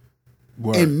there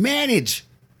Word. and manage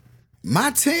my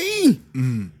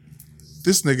team.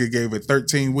 This nigga gave it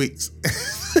 13 weeks.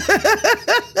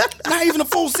 Not even a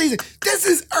full season. This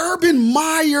is Urban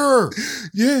Meyer.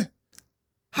 Yeah.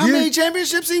 How Yeah. many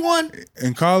championships he won?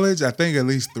 In college, I think at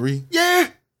least 3. Yeah,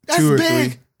 that's 2 or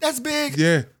big. 3. That's big.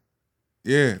 Yeah.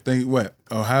 Yeah. Think what?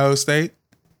 Ohio State,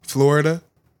 Florida.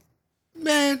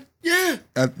 Man, yeah.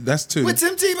 That's 2. With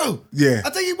Tim Tebow. Yeah. I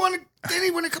think he won. Didn't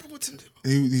he win a couple with Tim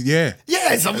Tebow? Yeah.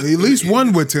 Yeah. So, At least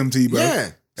one with Tim Tebow.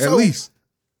 Yeah. At So- least.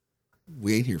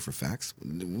 We ain't here for facts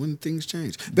when things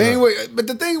change. But anyway, but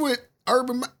the thing with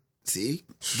Urban, see,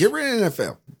 get rid of the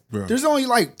NFL. Bro. There's only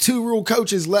like 2 real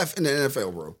coaches left in the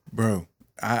NFL, bro. Bro.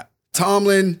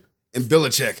 Tomlin and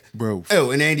Belichick. Bro.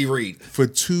 Oh, and Andy Reid. For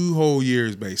 2 whole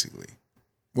years, basically.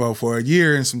 Well, for a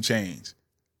year and some change.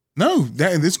 No,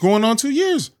 it's going on 2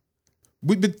 years.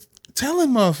 We've been telling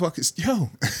motherfuckers,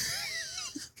 yo,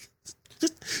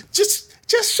 just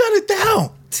shut it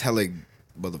down. Telling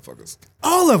motherfuckers.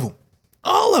 All of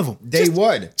them. Day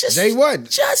one. Day one.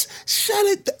 Just shut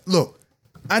it down. Look,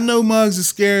 I know Muggs is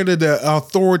scared of the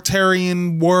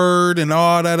authoritarian word and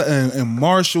all that and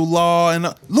martial law.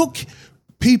 And look,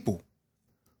 people,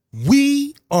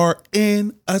 we are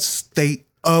in a state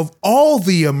of all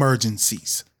the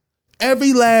emergencies.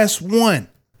 Every last one.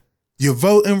 Your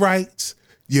voting rights,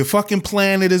 your fucking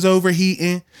planet is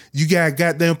overheating. You got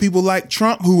goddamn people like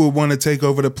Trump who would want to take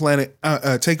over the planet,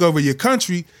 take over your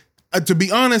country. To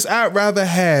be honest, I'd rather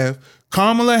have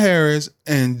Kamala Harris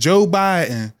and Joe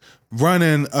Biden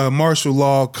running a martial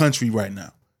law country right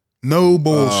now. No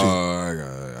bullshit.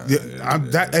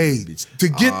 To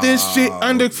get this shit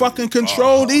under fucking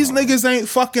control, these niggas ain't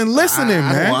fucking listening,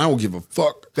 man. I don't give a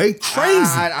fuck. They crazy.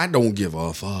 I don't give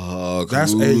a fuck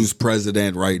That's who's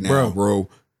president right now, bro.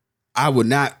 I would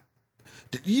not.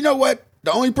 You know what?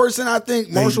 The only person I think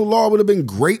martial law would have been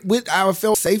great with, I would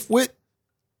feel safe with,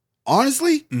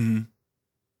 honestly,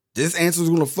 this answer's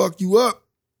gonna fuck you up.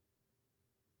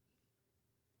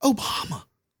 Obama.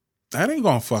 That ain't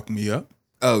gonna fuck me up.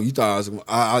 Oh, you thought I was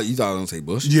gonna say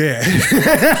Bush? Yeah.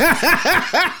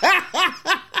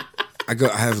 I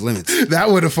have limits. That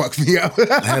would have fucked me up.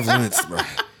 I have limits, bro.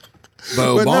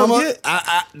 But But no, Obama,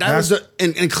 yeah. that was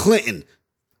and Clinton.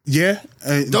 Yeah.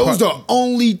 Those the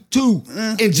only 2.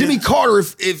 And Jimmy Carter,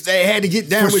 if they had to get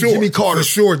down with Jimmy Carter. For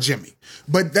sure, Jimmy.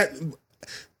 But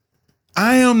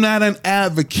I am not an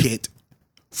advocate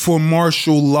for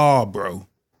martial law, bro.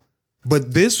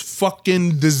 But this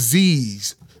fucking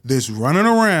disease that's running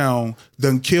around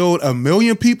done killed 1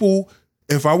 million people.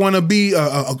 If I want to be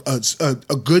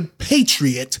a good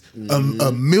patriot,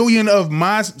 a million of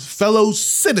my fellow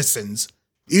citizens,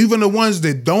 even the ones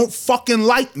that don't fucking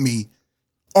like me,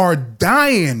 are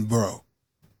dying, bro.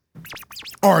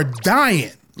 Are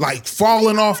dying. Like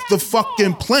falling off the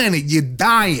fucking planet. You're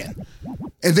dying.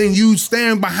 And then you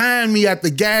stand behind me at the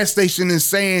gas station and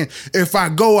saying, if I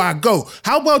go, I go.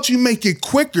 How about you make it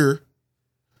quicker?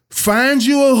 Find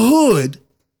you a hood.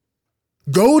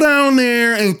 Go down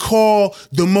there and call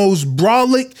the most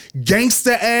brolic,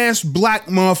 gangster ass black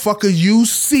motherfucker you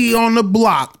see on the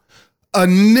block a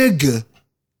nigga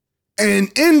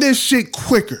and end this shit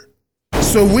quicker.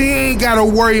 So we ain't gotta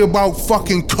worry about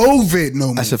fucking COVID no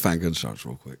more. I should find gunshots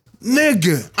real quick.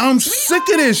 Nigga, I'm sick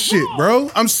of this shit, bro.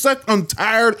 I'm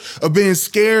tired of being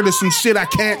scared of some shit I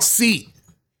can't see.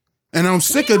 And I'm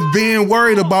sick of being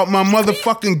worried about my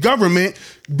motherfucking government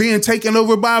being taken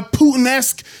over by a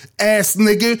Putin-esque ass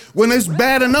nigga when it's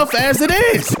bad enough as it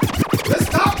is. Let's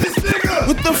stop this nigga!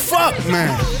 What the fuck,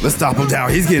 man? Let's stop him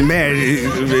down. He's getting mad.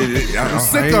 I'm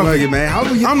sick of it, man.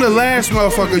 I'm the last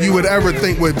motherfucker you would ever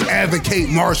think would advocate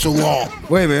martial law.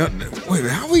 Wait a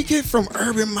minute. How we get from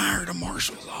Urban Meyer to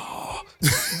martial law?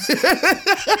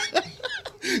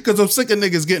 Because I'm sick of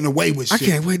niggas getting away with shit. I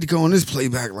can't wait to go on this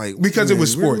playback. Because it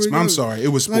was sports. I'm sorry. It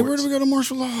was sports. Like, where do we go to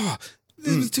martial law?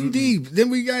 This was too deep.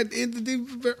 Then we got into deep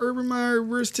Urban Meyer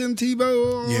versus Tim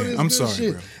Tebow. Yeah, I'm sorry,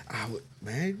 shit. bro.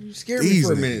 Man, you scared me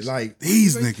for a minute. Like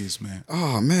these niggas, man.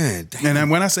 Oh, man. Damn. And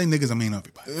when I say niggas, I mean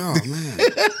everybody. Oh,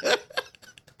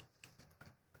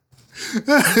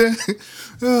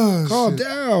 man. Calm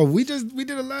down. We did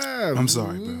a live. I'm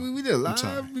sorry, bro. We did a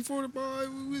live before the ball.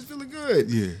 We was feeling good.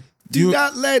 Yeah. Do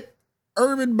not let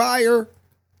Urban Meyer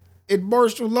and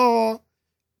martial law.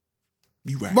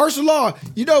 You right. Martial law.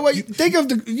 You know what? Think of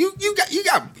the you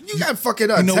got fucking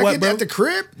you know what, bro? At the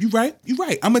crib. You right.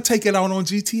 I'm gonna take it out on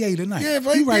GTA tonight. Yeah,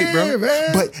 you right, bro.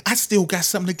 Man. But I still got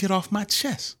something to get off my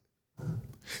chest.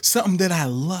 Something that I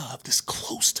love that's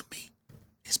close to me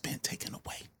has been taken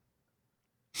away.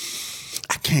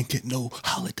 I can't get no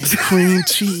holiday cream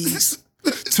cheese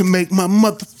to make my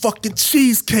motherfucking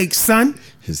cheesecake, son.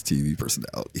 His TV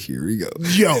personality. Here we go.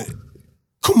 Yo,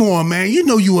 come on, man. You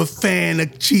know you a fan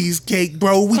of cheesecake,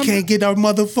 bro. We can't get our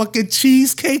motherfucking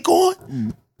cheesecake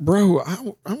on? Bro,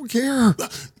 I don't care.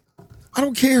 I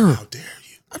don't care. How dare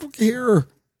you? I don't care.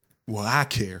 Well, I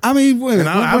care. I mean,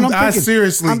 I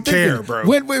seriously care, bro.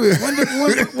 Wait. When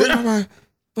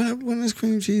is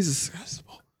cream cheese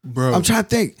accessible? Bro, I'm trying to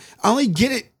think. I only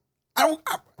get it.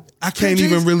 I can't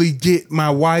even really get my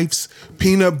wife's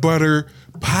peanut butter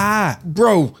pie.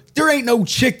 Bro, there ain't no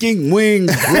chicken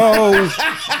wings, bro.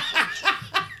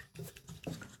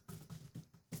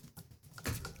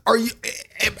 Are you,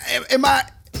 am I,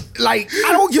 like,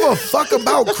 I don't give a fuck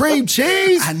about cream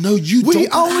cheese. I know you don't.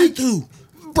 I do.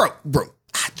 Bro.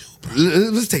 I do, bro.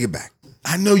 Let's take it back.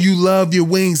 I know you love your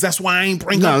wings. That's why I ain't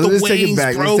bring up the wings, take it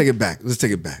back. bro. Let's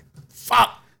take it back.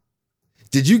 Fuck.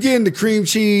 Did you get into cream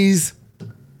cheese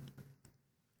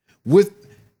with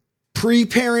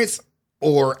pre-parents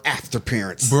or after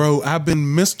parents? Bro, I've been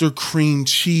Mr. Cream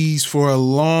Cheese for a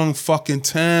long fucking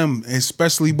time,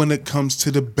 especially when it comes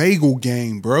to the bagel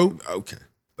game, bro. Okay.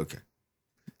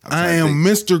 I am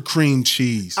Mr. Cream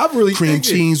Cheese. I'm really cream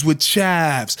thinking. cheese with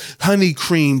chives, honey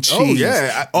cream cheese. Oh,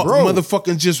 yeah. Bro.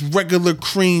 Motherfucking just regular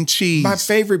cream cheese. My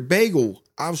favorite bagel,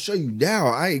 I'll show you now.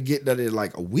 I ain't getting that in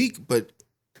like a week, but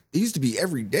it used to be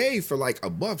every day for like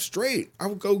a month straight. I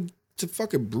would go to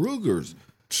fucking Brugger's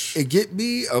and get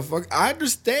me a fuck. I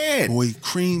understand. Boy,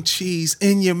 cream cheese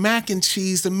in your mac and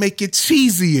cheese to make it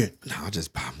cheesier. No, I'll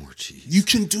just buy more cheese. You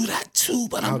can do that too,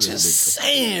 but I'm just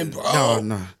saying, bro.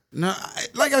 No.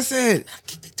 Like I said,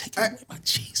 take away my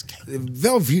cheesecake.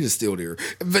 Velveeta's still there,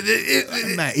 but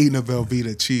I'm not eating a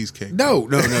Velveeta cheesecake. No.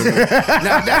 Now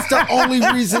that's the only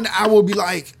reason I will be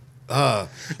like, but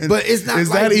it's not. Is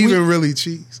like that even really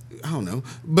cheese? I don't know.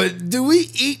 But do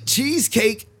we eat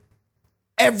cheesecake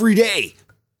every day?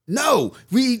 No,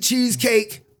 we eat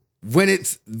cheesecake when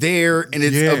it's there and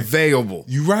it's available.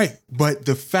 You're right, but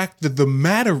the fact of the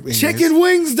matter is, chicken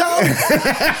wings, dog.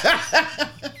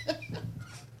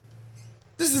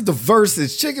 This is the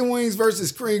versus chicken wings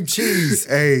versus cream cheese.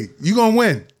 Hey, you gonna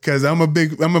win because I'm a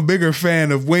bigger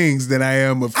fan of wings than I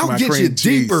am of my cream cheese. I'll get you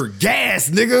deeper gas,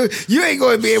 nigga. You ain't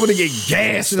gonna be able to get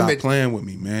gas. Stop playing with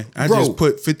me, man. I just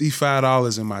put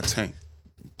 $55 in my tank.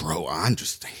 Bro, I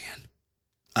understand.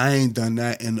 I ain't done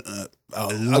that in a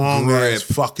long ass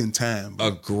fucking time. Bro.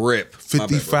 A grip.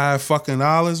 $55 fucking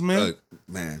dollars, man.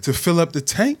 Man. To fill up the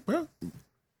tank, bro.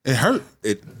 It hurt.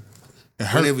 It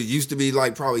hurt. It used to be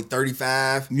like probably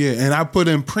 35. Yeah, and I put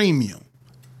in premium.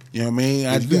 You know what I mean?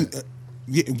 I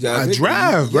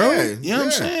drive, bro. You know what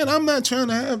I'm saying? I'm not trying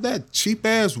to have that cheap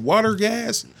ass water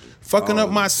gas fucking up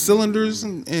my cylinders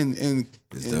and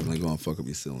it's definitely gonna fuck up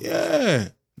your cylinders. Yeah.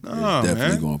 No, it's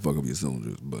definitely gonna fuck up your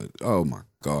cylinders. But oh my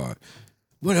God.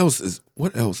 What else is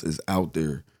out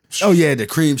there? Oh yeah, the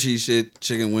cream cheese shit,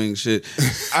 chicken wing shit.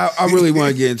 I really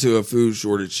want to get into a food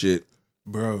shortage shit.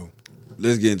 Bro.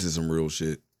 Let's get into some real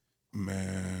shit.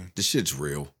 Man. The shit's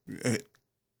real.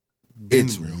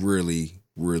 It's real. really,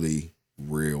 really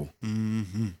real.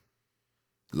 Mm-hmm.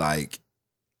 Like,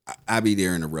 I be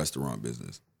there in the restaurant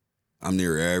business. I'm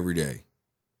there every day.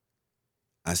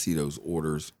 I see those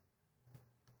orders.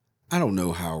 I don't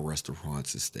know how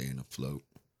restaurants is staying afloat.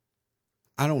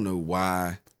 I don't know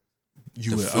why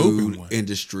You the would food open one.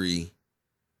 industry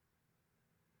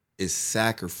is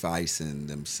sacrificing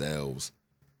themselves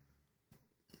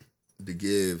to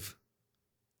give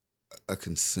a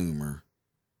consumer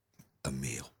a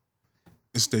meal.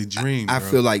 It's their dream. I bro.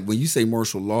 feel like when you say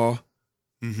martial law,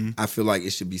 Mm-hmm. I feel like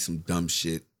it should be some dumb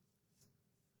shit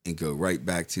and go right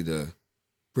back to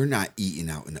we're not eating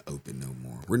out in the open no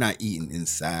more. We're not eating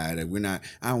inside. I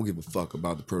don't give a fuck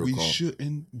about the We protocol.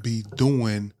 shouldn't be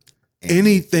doing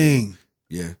anything.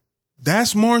 Yeah.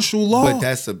 That's martial law.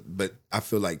 But I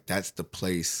feel like that's the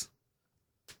place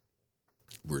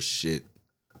where shit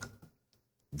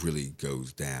really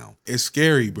goes down. It's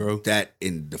scary, bro. That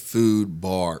in the food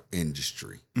bar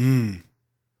industry.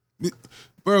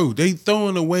 Bro, they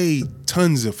throwing away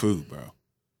tons of food, bro.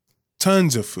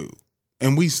 Tons of food.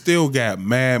 And we still got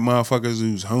mad motherfuckers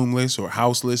who's homeless or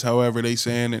houseless, however they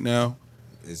saying it now.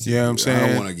 Yeah, I'm saying. I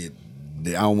don't want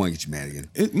to get you mad again.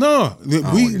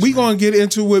 We gonna get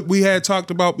into what we had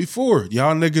talked about before.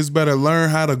 Y'all niggas better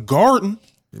learn how to garden.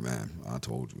 Yeah, man, I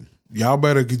told you. Y'all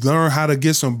better learn how to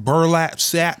get some burlap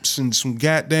saps and some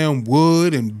goddamn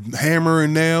wood and hammer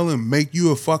and nail and make you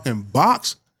a fucking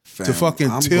box to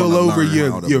fucking till over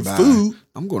your food.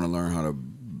 I'm going to learn how to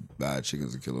buy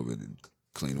chickens and kill them and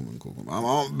clean them and cook them. I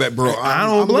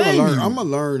don't blame you. I'm going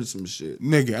to learn some shit.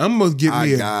 Nigga, I'm gonna get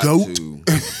me a goat.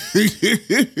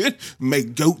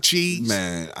 Make goat cheese.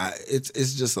 Man,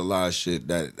 it's just a lot of shit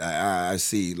that I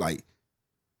see. Like,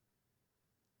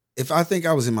 if I think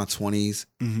I was in my 20s,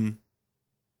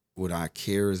 would I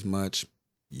care as much?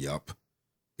 Yup.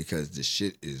 Because the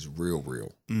shit is real.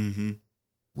 Mm-hmm.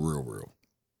 Real.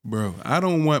 Bro, I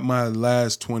don't want my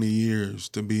last 20 years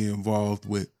to be involved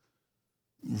with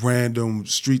random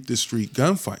street-to-street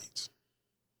gunfights.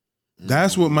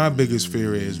 That's what my biggest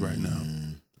fear is right now.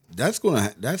 That's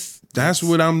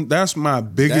my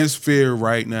biggest fear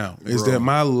right now is Bro. that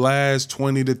my last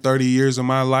 20 to 30 years of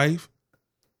my life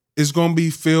is going to be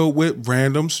filled with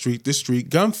random street-to-street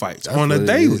gunfights on a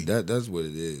daily. That's what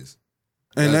it is.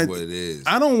 And That's what it is.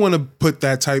 I don't want to put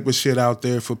that type of shit out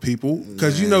there for people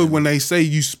because, you know, when they say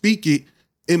you speak it,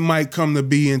 it might come to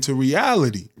be into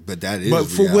reality. But that is But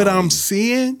for reality. what I'm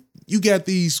seeing, you got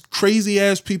these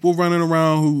crazy-ass people running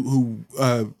around who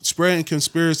spreading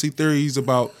conspiracy theories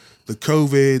about the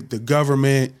COVID, the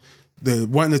government, the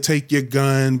wanting to take your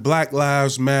gun, Black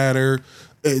Lives Matter,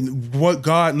 and what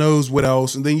God knows what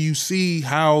else. And then you see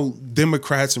how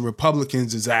Democrats and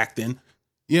Republicans is acting.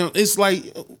 You know, it's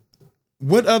like,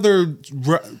 what other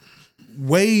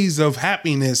ways of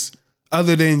happiness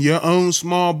other than your own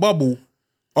small bubble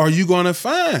are you going to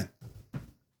find?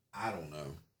 I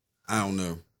don't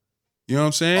know. You know what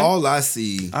I'm saying? All I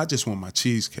see, I just want my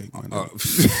cheesecake, my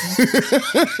nigga.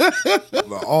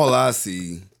 but all I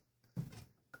see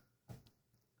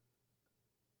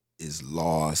is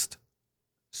lost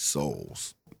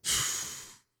souls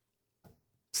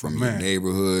from your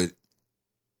neighborhood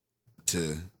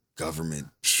to government.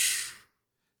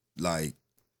 Like,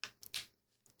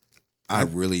 I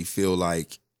really feel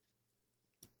like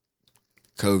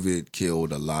COVID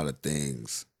killed a lot of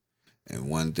things. And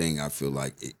one thing I feel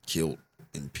like it killed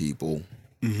in people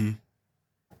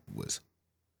was,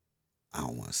 I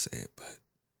don't want to say it, but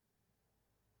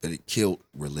it killed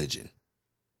religion.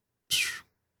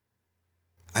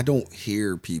 I don't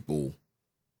hear people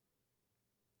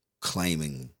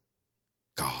claiming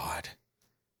God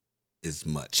as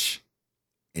much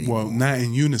anymore. Well, not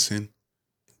in unison.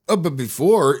 But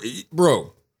before,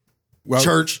 bro, Well,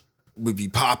 church would be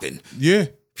popping. Yeah.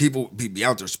 People be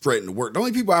out there spreading the word. The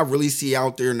only people I really see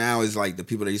out there now is like the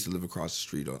people that used to live across the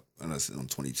street on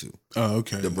 22. Oh,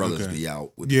 okay. The brothers okay. be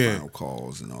out with the final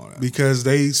calls and all that. Because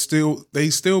they still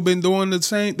been doing the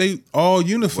same. They all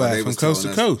unified from coast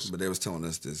to coast. But they was telling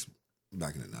us this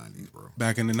back in the 90s, bro.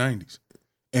 Back in the 90s.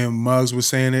 And Muggs was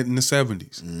saying it in the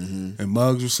 70s. And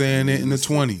Muggs was saying it in the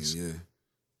 20s. Yeah.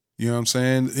 You know what I'm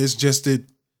saying? It's just that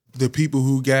the people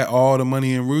who got all the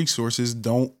money and resources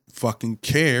don't fucking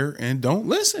care and don't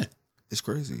listen. It's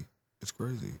crazy.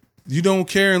 You don't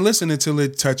care and listen until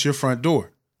it touch your front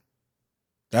door.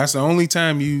 That's the only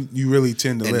time you really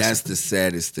tend to listen. And that's the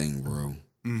saddest thing, bro.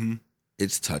 Mm-hmm.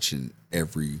 It's touching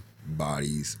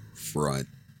everybody's front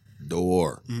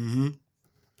door. Mm-hmm.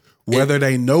 Whether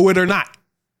they know it or not.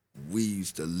 We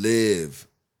used to live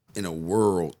in a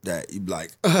world that you'd be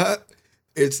like,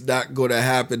 it's not going to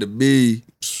happen to me.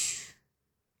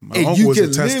 My uncle was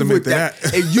a testament to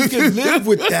that. And you can live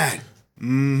with that.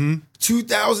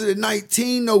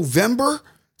 2019, November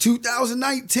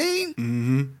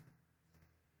 2019.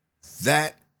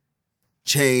 That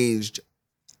changed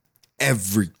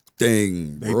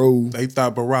everything, bro. They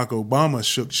thought Barack Obama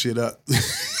shook shit up.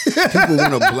 People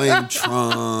want to blame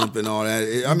Trump and all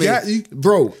that. I mean,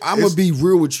 bro, I'm going to be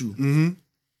real with you.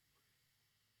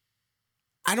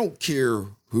 I don't care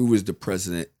who was the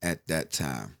president at that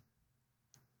time.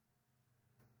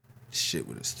 Shit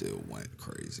would have still went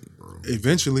crazy, bro.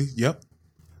 Eventually, yep.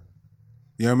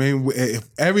 You know what I mean?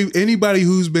 If anybody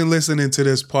who's been listening to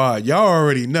this pod, y'all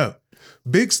already know.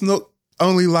 Big Snook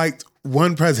only liked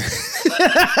one president.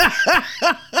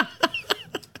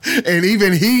 And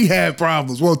even he had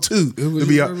problems. Well, two.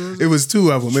 It was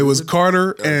two of them. It was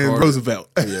Carter and Roosevelt.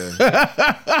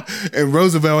 Yeah. And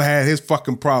Roosevelt had his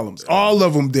fucking problems. All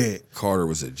of them did. Carter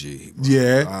was a G. Bro.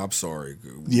 Yeah. I'm sorry.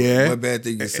 Yeah. What bad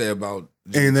thing you say about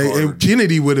and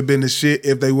Kennedy would have been the shit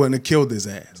if they wouldn't have killed his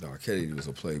ass. No, Kennedy was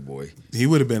a playboy. He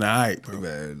would have been all right, bro.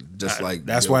 Man, just like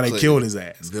that's Bill why Clinton. they killed his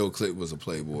ass. Bill Clinton was a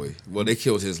playboy. Well, they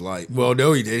killed his life. Well,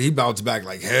 no, he did. He bounced back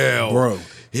like hell, bro.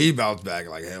 He bounced back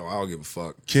like hell. I don't give a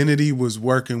fuck. Kennedy was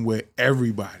working with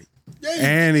everybody.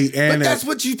 Yeah, but that's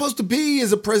what you're supposed to be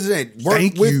as a president.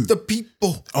 Work with the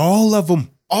people. All of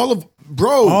them. All of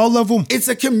them. It's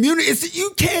a community.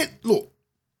 You can't look.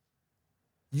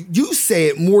 You say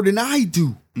it more than I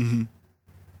do. You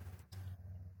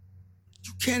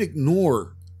can't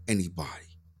ignore anybody.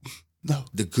 No.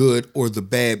 The good or the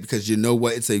bad, because you know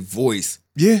what? It's a voice.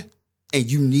 Yeah. And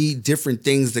you need different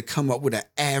things to come up with an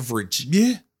average.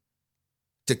 Yeah.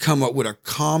 To come up with a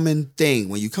common thing.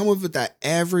 When you come up with that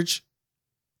average,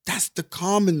 that's the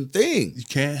common thing. You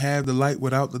can't have the light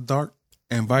without the dark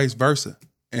and vice versa.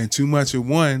 And too much of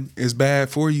one is bad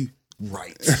for you.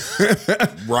 Right.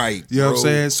 Right. You know what I'm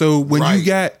saying? So when you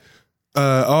got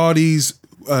all these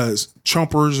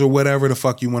Trumpers or whatever the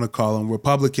fuck you want to call them,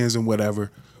 Republicans and whatever,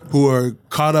 who are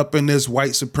caught up in this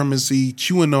white supremacy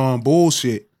QAnon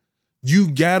bullshit,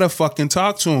 you gotta fucking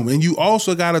talk to them. And you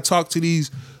also gotta talk to these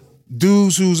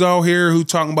dudes who's out here who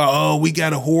talking about, oh, we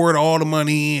gotta hoard all the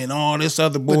money and all this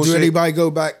other bullshit. But do anybody go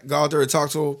out there and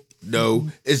talk to them? No.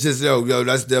 It's just, yo,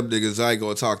 that's them niggas. I ain't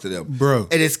gonna talk to them. Bro.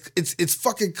 And it's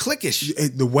fucking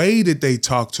cliquish. The way that they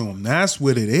talk to them, that's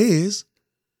what it is.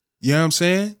 You know what I'm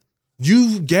saying?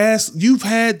 You've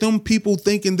had them people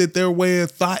thinking that their way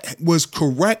of thought was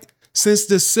correct since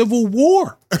the Civil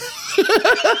War.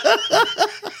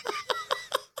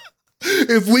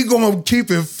 If we gonna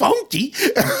keep it funky.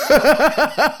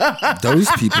 Those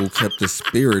people kept the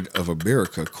spirit of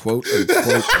America, quote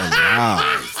unquote,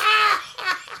 alive.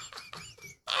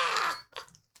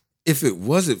 If it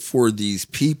wasn't for these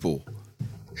people,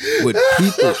 would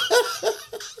people,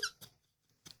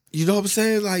 you know what I'm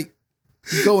saying? Like,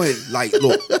 going, like,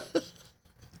 look,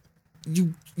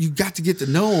 you got to get to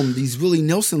know them, these Willie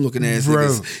Nelson looking ass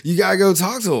niggas. You gotta go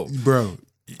talk to them. Bro,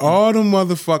 all the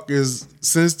motherfuckers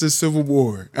since the Civil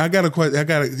War. I got a question.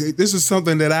 This is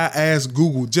something that I asked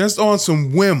Google just on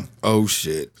some whim. Oh,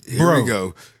 shit. Here we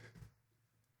go.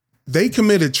 They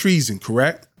committed treason,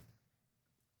 correct?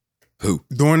 Who?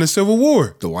 During the Civil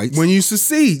War. The whites? When you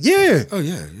secede, yeah. Oh,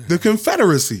 yeah. The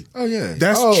Confederacy. Oh, yeah.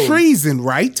 That's treason,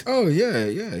 right? Oh, yeah.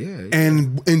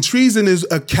 And treason is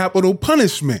a capital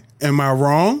punishment. Am I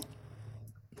wrong?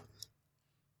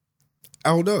 I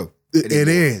don't know. It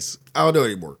is. I don't know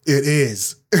anymore. It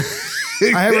is.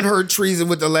 I haven't heard treason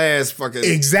with the last fucking...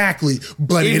 Exactly.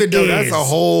 But even though that's a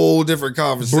whole different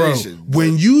conversation. Bro,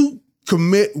 when you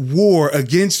commit war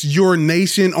against your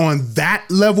nation on that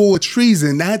level of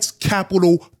treason, that's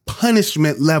capital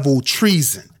punishment level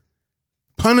treason.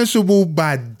 Punishable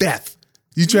by death.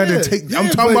 You try to take... I'm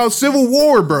talking about Civil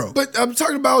War, bro. But I'm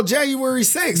talking about January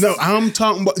 6th. No, I'm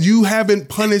talking about... You haven't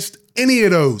punished any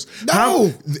of those.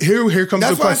 No. Here comes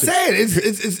the question. That's what I said.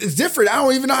 It's different. I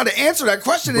don't even know how to answer that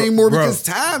question anymore because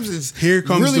times is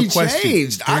really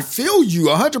changed. I feel you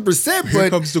 100%. But here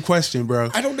comes the question, bro.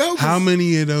 I don't know. How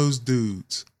many of those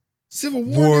dudes Civil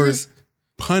War were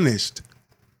punished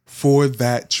for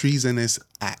that treasonous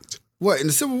act? What, in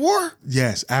the Civil War?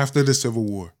 Yes, after the Civil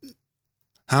War.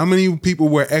 How many people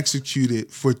were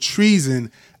executed for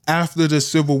treason after the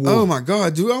Civil War? Oh my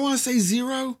God, dude. I want to say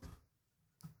 0.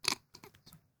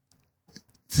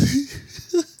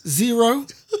 0.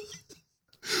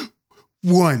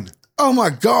 1. Oh my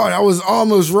God, I was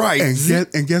almost right.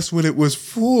 And guess what it was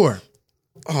for?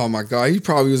 Oh my God, he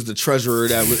probably was the treasurer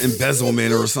that was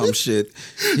embezzlement or some shit.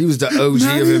 He was the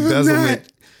OG of embezzlement.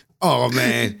 That. Oh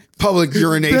man, public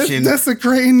urination. That's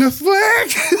desecrating the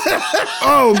flag.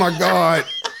 Oh my God.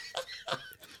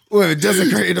 Well,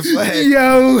 desecrating the flag.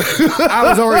 Yo. I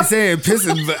was already saying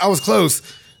pissing, but I was close.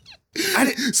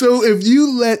 So if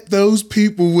you let those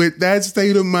people with that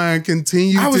state of mind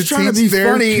continue I was to trying teach to be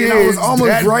their funny kids and I was almost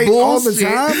that right all the bullshit.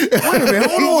 time. Wait a minute,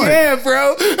 hold on. Yeah,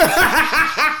 bro.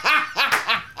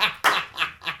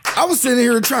 I was sitting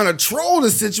here trying to troll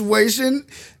the situation,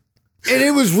 and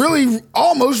it was really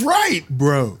almost right.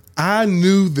 Bro, I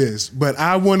knew this, but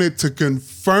I wanted to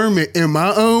confirm it in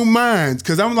my own mind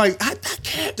because I'm like, I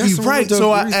can't That's be some right. real So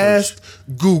dope I research. asked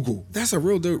Google. That's a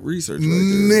real dope research right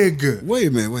there. Nigga, Wait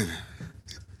a minute.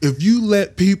 if you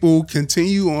let people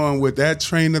continue on with that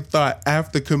train of thought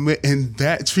after committing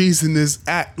that treasonous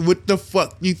act, what the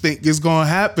fuck you think is going to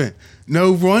happen?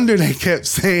 No wonder they kept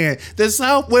saying, the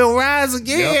South will rise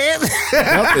again.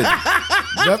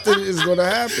 Nothing is going to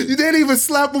happen. You didn't even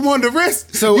slap them on the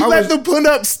wrist. So you I let was- them put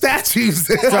up statues.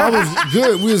 So I was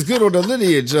good. We was good on the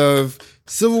lineage of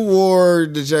Civil War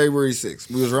to January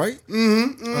 6th. We was right?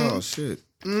 Mm-hmm. Oh, shit.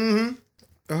 Mm-hmm.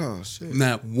 Oh, shit.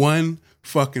 Not one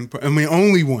fucking,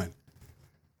 only one.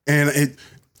 And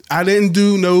I didn't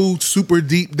do no super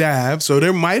deep dive, so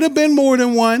there might have been more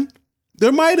than one.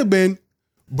 There might have been.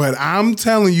 But I'm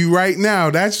telling you right now,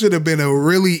 that should have been a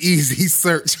really easy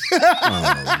search.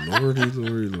 Oh,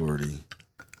 lordy.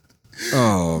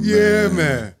 Oh, man. Yeah,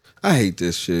 man. I hate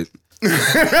this shit.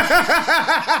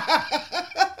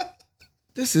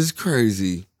 This is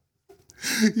crazy.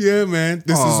 Yeah, man.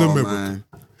 This is a member. Man.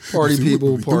 Party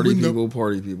people.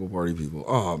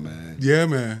 Oh, man. Yeah,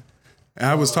 man.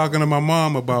 I was talking to my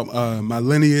mom about my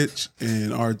lineage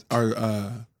and our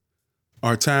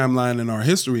timeline and our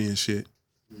history and shit.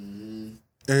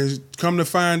 And come to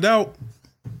find out,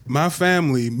 my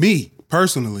family, me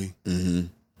personally,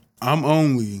 I'm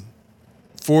only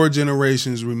 4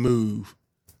 generations removed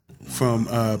from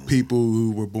people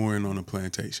who were born on a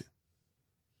plantation.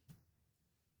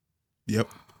 Yep.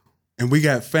 And we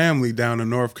got family down in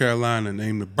North Carolina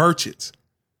named the Burchetts,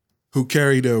 who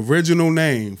carry the original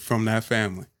name from that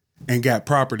family and got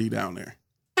property down there.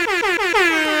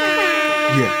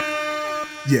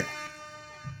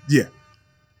 Yeah.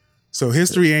 So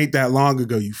history ain't that long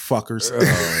ago, you fuckers.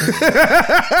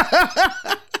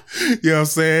 You know what I'm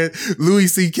saying? Louis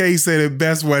C.K. said it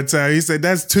best one time. He said,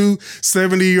 that's 2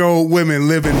 70-year-old women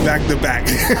living back to back.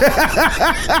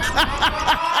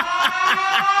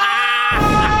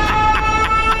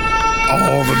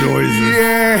 All the noises.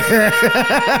 Yeah.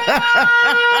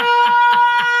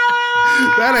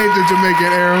 That ain't the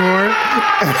Jamaican air horn.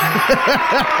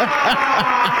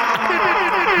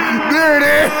 There it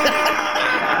is.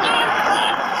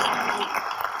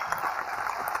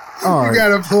 All You right.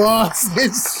 got applause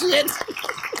and shit.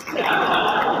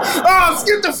 Oh, let's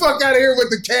get the fuck out of here with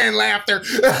the canned laughter.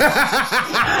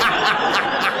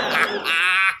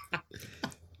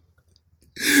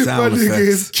 My Sound nigga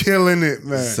is effects. killing it,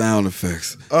 man. Sound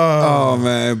effects. Oh,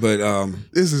 man. But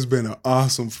This has been an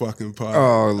awesome fucking pod.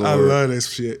 Oh, Lord. I love this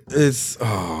shit. it's,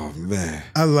 oh, man.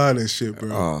 I love this shit,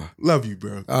 bro. Love you,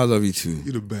 bro. I love you too.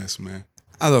 You're the best, man.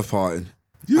 I love partying.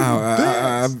 You're the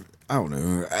best. I don't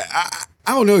know.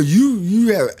 I don't know. You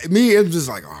have me. I'm just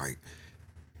like, all right,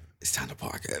 it's time to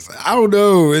podcast. I don't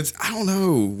know. I don't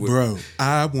know, Bro,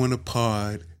 I want to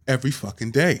pod every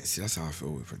fucking day. See, that's how I feel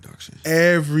with production.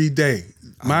 Every day.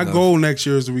 My goal next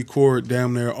year is to record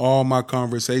damn near all my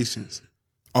conversations.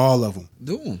 All of them.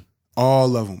 Do 'em.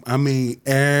 All of them. I mean,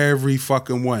 every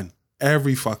fucking one.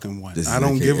 Every fucking one. This I is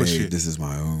don't give a AKA, shit. This is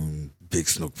my own Big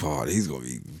Snook pod. He's gonna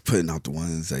be putting out the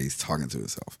ones that he's talking to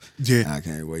himself. Yeah. And I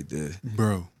can't wait to.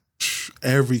 Bro,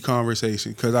 every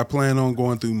conversation. Because I plan on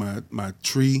going through my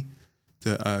tree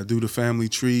to do the family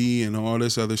tree and all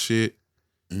this other shit.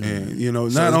 And, you know,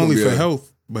 So not it's gonna only be for a-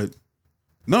 health, but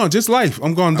no, just life.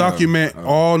 I'm going to document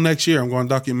all next year. I'm going to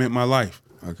document my life.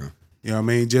 Okay. You know what I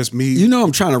mean? Just me. You know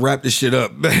I'm trying to wrap this shit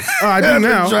up. Oh, I do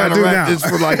now. I'm trying I to do wrap now. this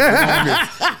for like the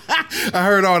longest. I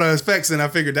heard all the effects and I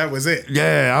figured that was it.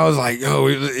 Yeah, I was like, yo,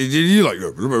 you like,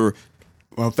 remember?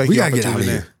 Well, thank We you gotta for get out of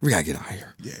tuning here. We gotta get out of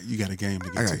here. in. Yeah, you got a game to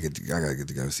I get gotta to. I gotta get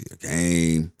to go see a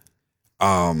game.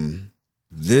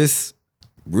 This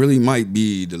really might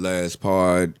be the last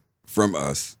pod from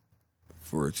us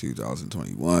for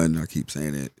 2021. I keep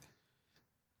saying it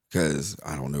because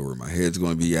I don't know where my head's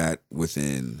gonna be at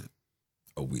within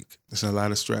a week. It's a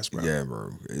lot of stress, bro. Yeah,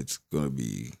 bro, it's gonna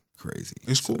be crazy.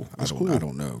 It's cool. It's I cool.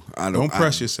 don't know. Don't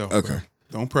press yourself. Okay. Bro.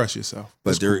 Don't press yourself.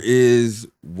 But It's there cool. is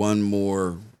one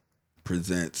more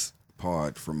presents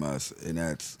pod from us, and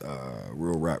that's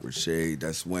Real Rap with Shade.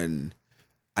 That's when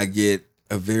I get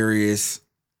a various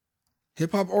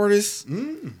hip hop artists,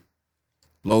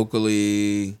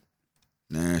 locally,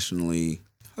 nationally,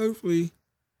 hopefully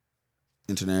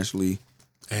internationally,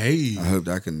 Hey. I hope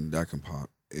that can pop.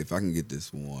 If I can get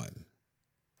this one,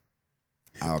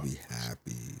 I'll be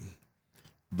happy.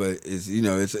 But it's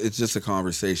it's just a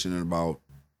conversation about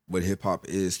what hip hop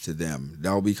is to them.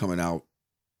 That'll be coming out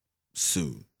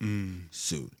soon.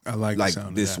 Soon. I like the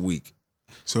sound this of that. week.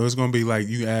 So it's gonna be like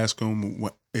you ask them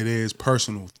what it is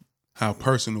personal, how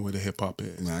personal the hip hop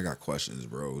is. Man, I got questions,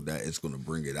 bro. That it's gonna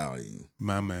bring it out of you.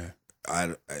 My man.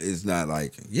 It's not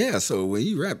like, yeah, so when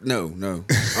you rap, no, I'm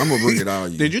gonna bring it out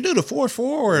of you. Did you do the 4/4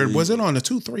 or was it on the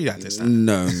 2/3 at this time?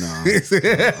 No.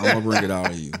 I'm gonna bring it out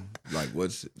of you. Like,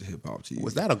 what's hip hop to you?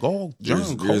 Was that a goal? John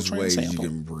There's Coltrane ways sample? you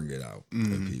can bring it out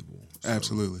to people. So,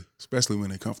 Absolutely, especially when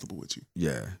they're comfortable with you.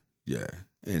 Yeah.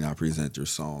 And I present their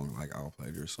song, like I'll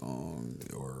play their song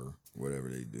or whatever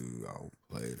they do, I'll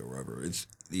play it or whatever. It's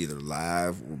either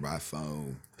live or by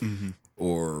phone,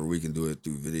 or we can do it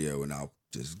through video and I'll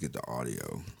just get the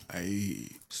audio. Hey,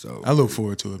 So I look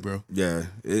forward to it, bro. yeah,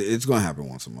 it's gonna happen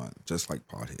once a month, just like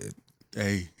Pothead.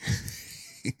 Hey,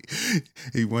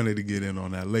 he wanted to get in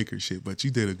on that Lakers shit, but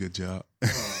you did a good job.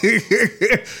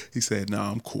 He said, "No,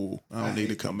 I'm cool. I don't need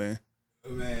to come in."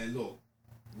 Man, look,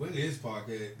 when is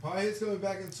Pothead? Pothead's coming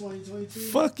back in 2022.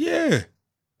 Fuck yeah,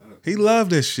 he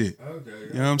loved this shit. Okay,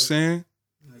 You know what I'm saying?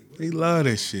 He loved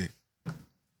this shit.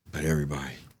 But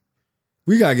everybody,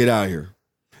 we gotta get out of here.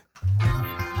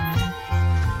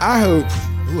 I hope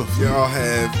y'all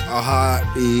have a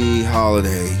happy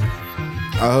holiday.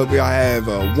 I hope y'all have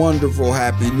a wonderful,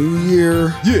 happy New Year.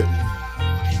 Yeah,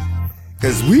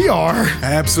 Because we are.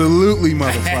 absolutely,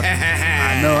 motherfucker.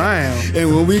 I know I am.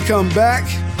 And when we come back,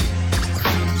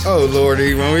 oh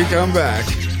Lordy, when we come back,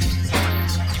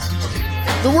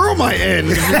 the world might end.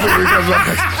 When we come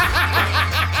back.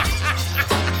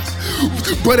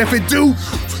 But if it do,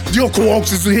 Yoko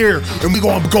Oaks is here, and we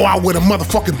gonna go out with a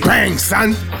motherfucking bang,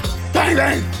 son. Bang,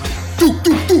 bang. Do.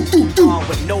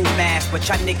 With no mask, but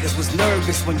y'all niggas was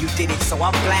nervous when you did it, so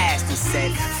I blasted and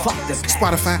said, fuck the past.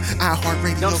 Spotify,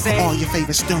 iHeartRadio, Know what I'm saying? all your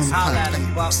favorite Stone Holla at Pine him,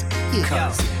 labels. Buck.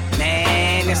 Yeah. Yo,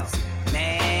 man, it's.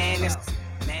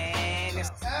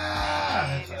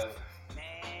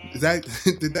 Is that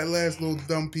did that last little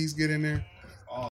dumb piece get in there?